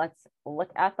decide? Let's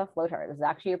look at the flow chart. This is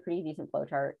actually a pretty decent flow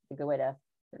chart. It's a good way to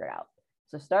figure it out.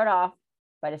 So start off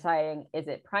by deciding, is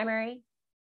it primary,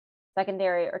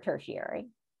 secondary, or tertiary?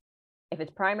 If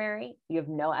it's primary, you have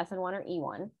no SN1 or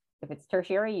E1. If it's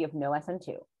tertiary, you have no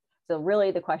SN2. So really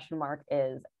the question mark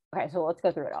is, okay, so let's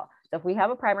go through it all. So if we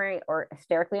have a primary or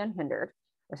sterically unhindered,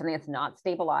 or something that's not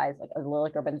stabilized, like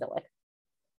allylic or benzylic,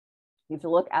 you have to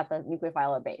look at the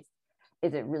nucleophile or base.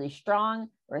 Is it really strong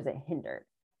or is it hindered?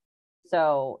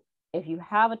 So if you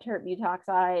have a tert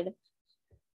butoxide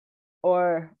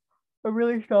or a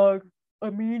really strong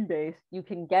amine base, you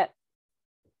can get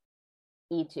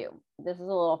E2. This is a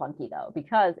little funky though,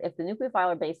 because if the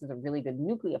nucleophile or base is a really good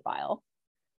nucleophile,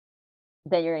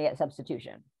 then you're gonna get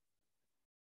substitution.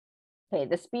 Okay,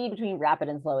 the speed between rapid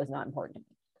and slow is not important to me.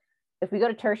 If we go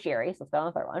to tertiary, so let's go on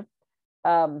the third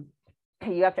one,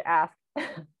 you have to ask,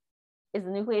 is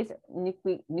the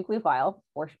nucleophile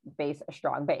or base a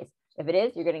strong base? If it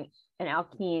is, you're getting an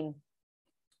alkene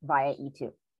via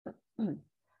E2.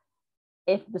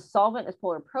 If the solvent is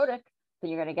polar protic, then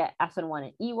you're going to get SN1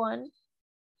 and E1.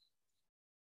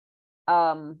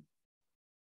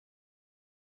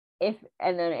 If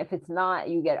it's not,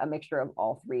 you get a mixture of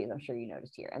all three, as I'm sure you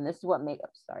noticed here. And this is what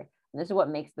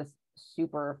makes this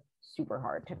super, super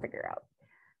hard to figure out.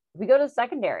 If we go to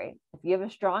secondary, if you have a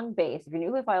strong base, if your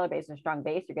nucleophile base is a strong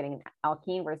base, you're getting an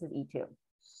alkene versus E2.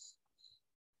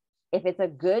 If it's a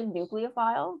good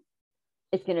nucleophile,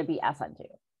 it's going to be SN2.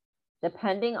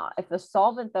 Depending on if the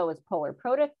solvent though is polar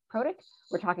protic,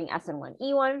 we're talking SN1,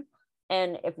 E1.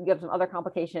 And if you have some other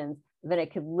complications, then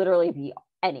it could literally be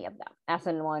any of them,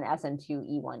 SN1, SN2,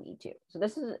 E1, E2. So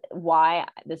this is why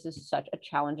this is such a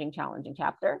challenging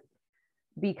chapter,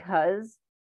 because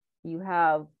you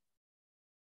have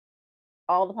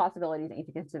all the possibilities and you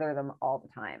have to consider them all the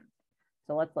time.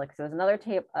 So let's look. So there's another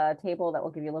table that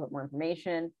will give you a little bit more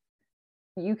information.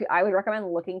 I would recommend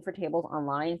looking for tables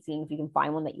online, seeing if you can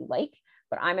find one that you like,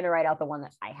 but I'm going to write out the one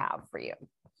that I have for you.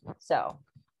 So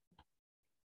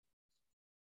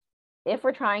if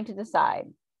we're trying to decide,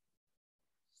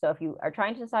 so if you are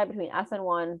trying to decide between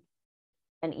SN1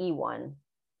 and E1,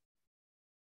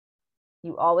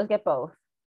 you always get both.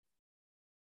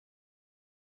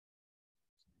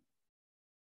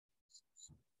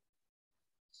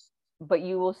 But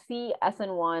you will see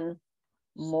SN1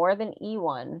 more than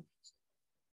E1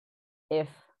 if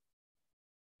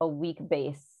a weak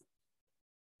base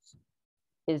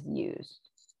is used.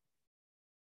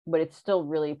 But it's still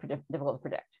really difficult to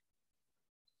predict.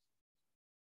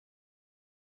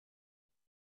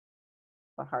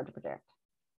 But hard to predict.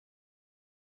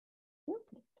 There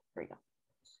we go.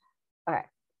 All right.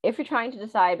 If you're trying to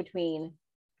decide between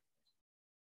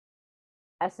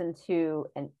SN2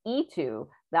 and E2,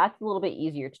 that's a little bit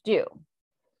easier to do.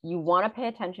 You want to pay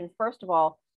attention, first of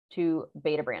all, to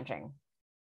beta branching.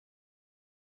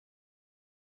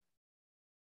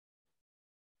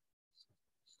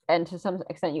 And to some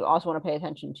extent, you also want to pay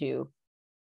attention to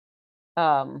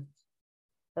the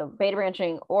beta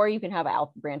branching, or you can have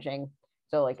alpha branching.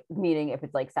 So like, meaning if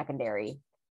it's like secondary,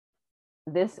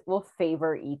 this will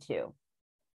favor E2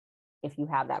 if you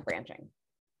have that branching.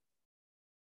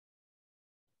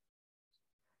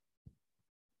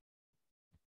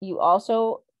 You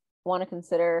also want to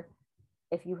consider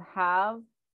if you have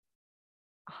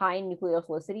high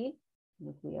nucleophilicity,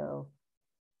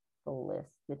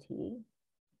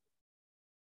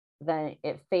 then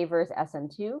it favors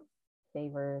SN2,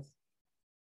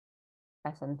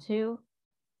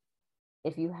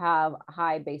 If you have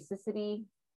high basicity,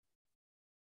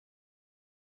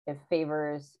 it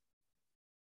favors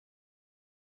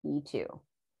E2.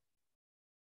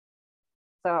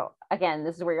 So again,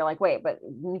 this is where you're like, wait, but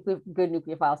good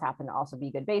nucleophiles happen to also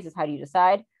be good bases. How do you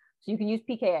decide? So you can use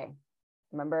pKa.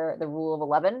 Remember the rule of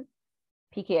 11?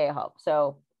 pKa helps.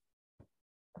 So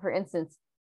for instance,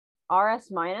 RS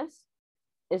minus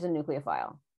is a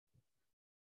nucleophile.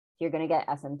 You're going to get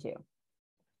SN2.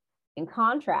 In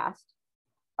contrast,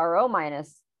 RO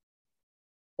minus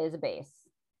is a base.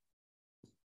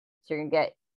 So you're going to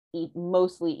get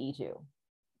mostly E2,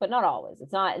 but not always.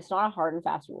 It's not a hard and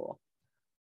fast rule.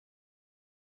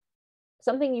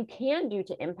 Something you can do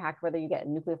to impact whether you get a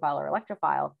nucleophile or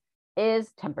electrophile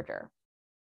is temperature.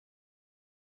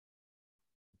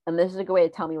 And this is a good way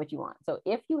to tell me what you want. So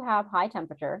if you have high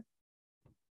temperature,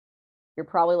 you're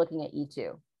probably looking at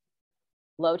E2.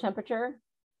 Low temperature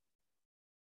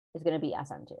is going to be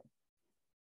SN2.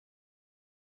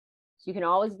 So you can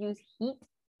always use heat.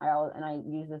 And I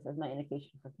use this as my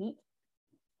indication for heat.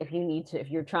 If you need to,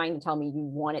 if you're trying to tell me you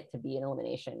want it to be an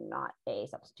elimination, not a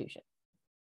substitution.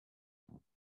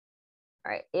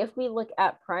 All right, if we look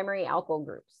at primary alkyl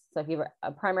groups, so if you have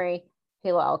a primary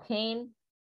haloalkane,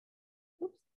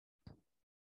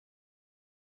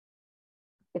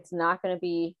 it's not going to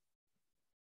be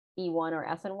E1 or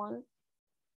SN1.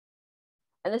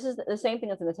 And this is the same thing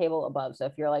that's in the table above. So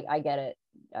if you're like, I get it,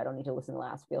 I don't need to listen to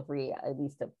last, feel free at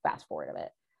least to fast forward a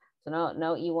bit. So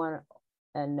no E1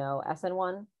 and no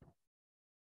SN1.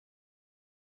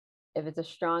 If it's a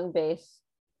strong base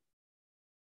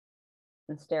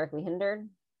and sterically hindered.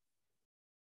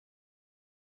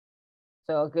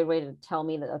 So a good way to tell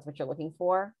me that that's what you're looking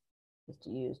for is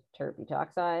to use tert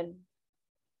butoxide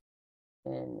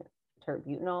and tert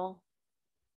butanol.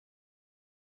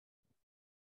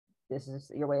 This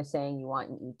is your way of saying you want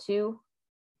an E2.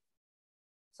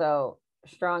 So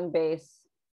strong base.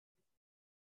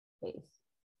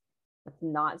 It's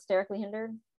not sterically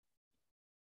hindered.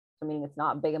 So meaning it's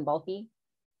not big and bulky.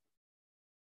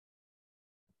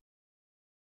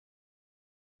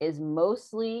 Is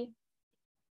mostly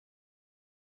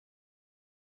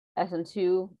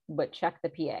SN2, but check the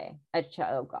PA. But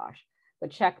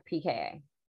check pKa.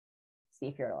 See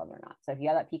if you're at 11 or not. So if you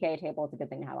have that pKa table, it's a good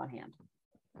thing to have on hand.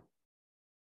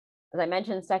 As I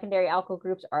mentioned, secondary alkyl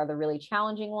groups are the really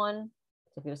challenging one.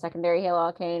 So if you have a secondary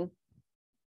haloalkane,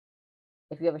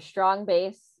 if you have a strong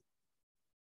base,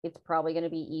 it's probably going to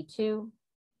be E2.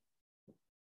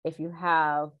 If you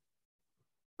have,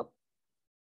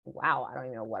 wow, I don't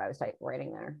even know what I was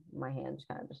writing there. My hand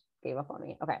kind of just gave up on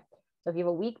me. Okay, so if you have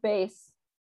a weak base,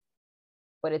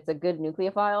 but it's a good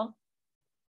nucleophile,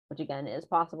 which again is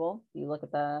possible. You look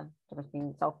at the difference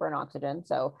between sulfur and oxygen.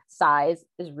 So size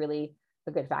is really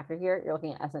a good factor here. You're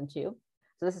looking at SN2. So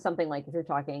this is something like if you're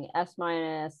talking S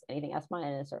minus, anything S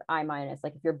minus or I minus,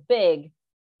 like if you're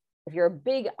a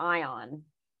big ion,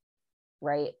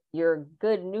 right, you're a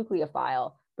good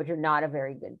nucleophile, but you're not a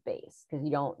very good base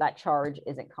because that charge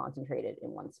isn't concentrated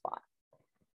in one spot.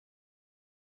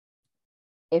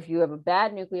 If you have a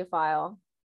bad nucleophile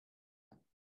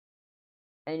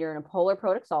and you're in a polar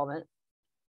protic solvent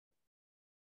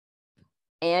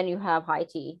and you have high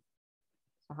T,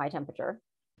 so high temperature,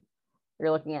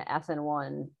 you're looking at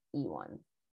SN1E1.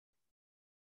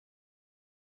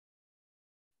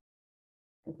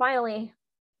 And finally,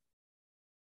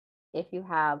 if you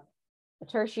have a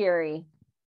tertiary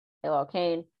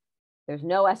alkyl, there's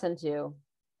no SN2,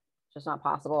 it's just not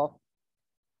possible.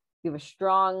 You have a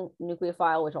strong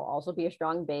nucleophile, which will also be a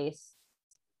strong base.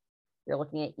 You're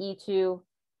looking at E2.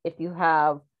 If you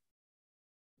have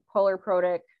polar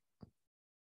protic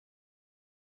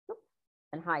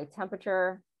and high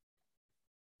temperature,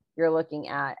 you're looking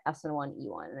at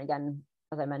SN1E1. And again,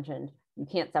 as I mentioned, you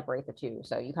can't separate the two,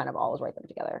 so you kind of always write them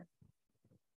together.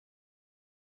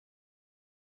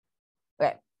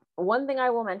 Okay, one thing I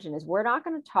will mention is we're not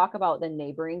going to talk about the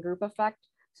neighboring group effect.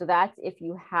 So that's if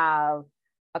you have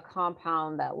a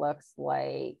compound that looks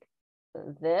like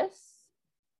this.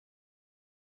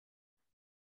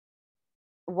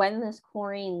 When this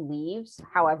chlorine leaves,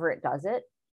 however it does it,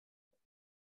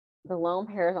 the lone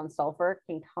pairs on sulfur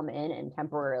can come in and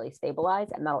temporarily stabilize,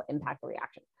 and that'll impact the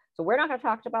reaction. So we're not going to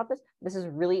talk about this. This is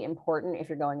really important if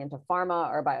you're going into pharma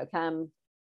or biochem,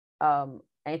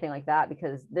 anything like that,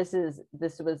 because this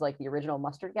was like the original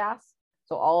mustard gas.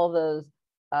 So all of those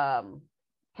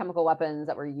chemical weapons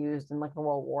that were used in like the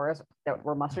world wars that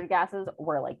were mustard gases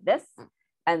were like this,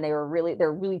 and they're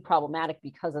really problematic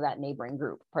because of that neighboring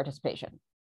group participation.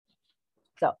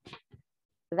 So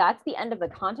that's the end of the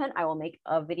content. I will make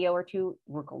a video or two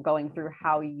going through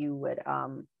how you would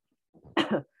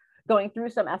going through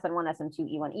some SN1, SN2,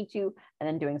 E1, E2, and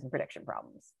then doing some prediction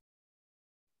problems.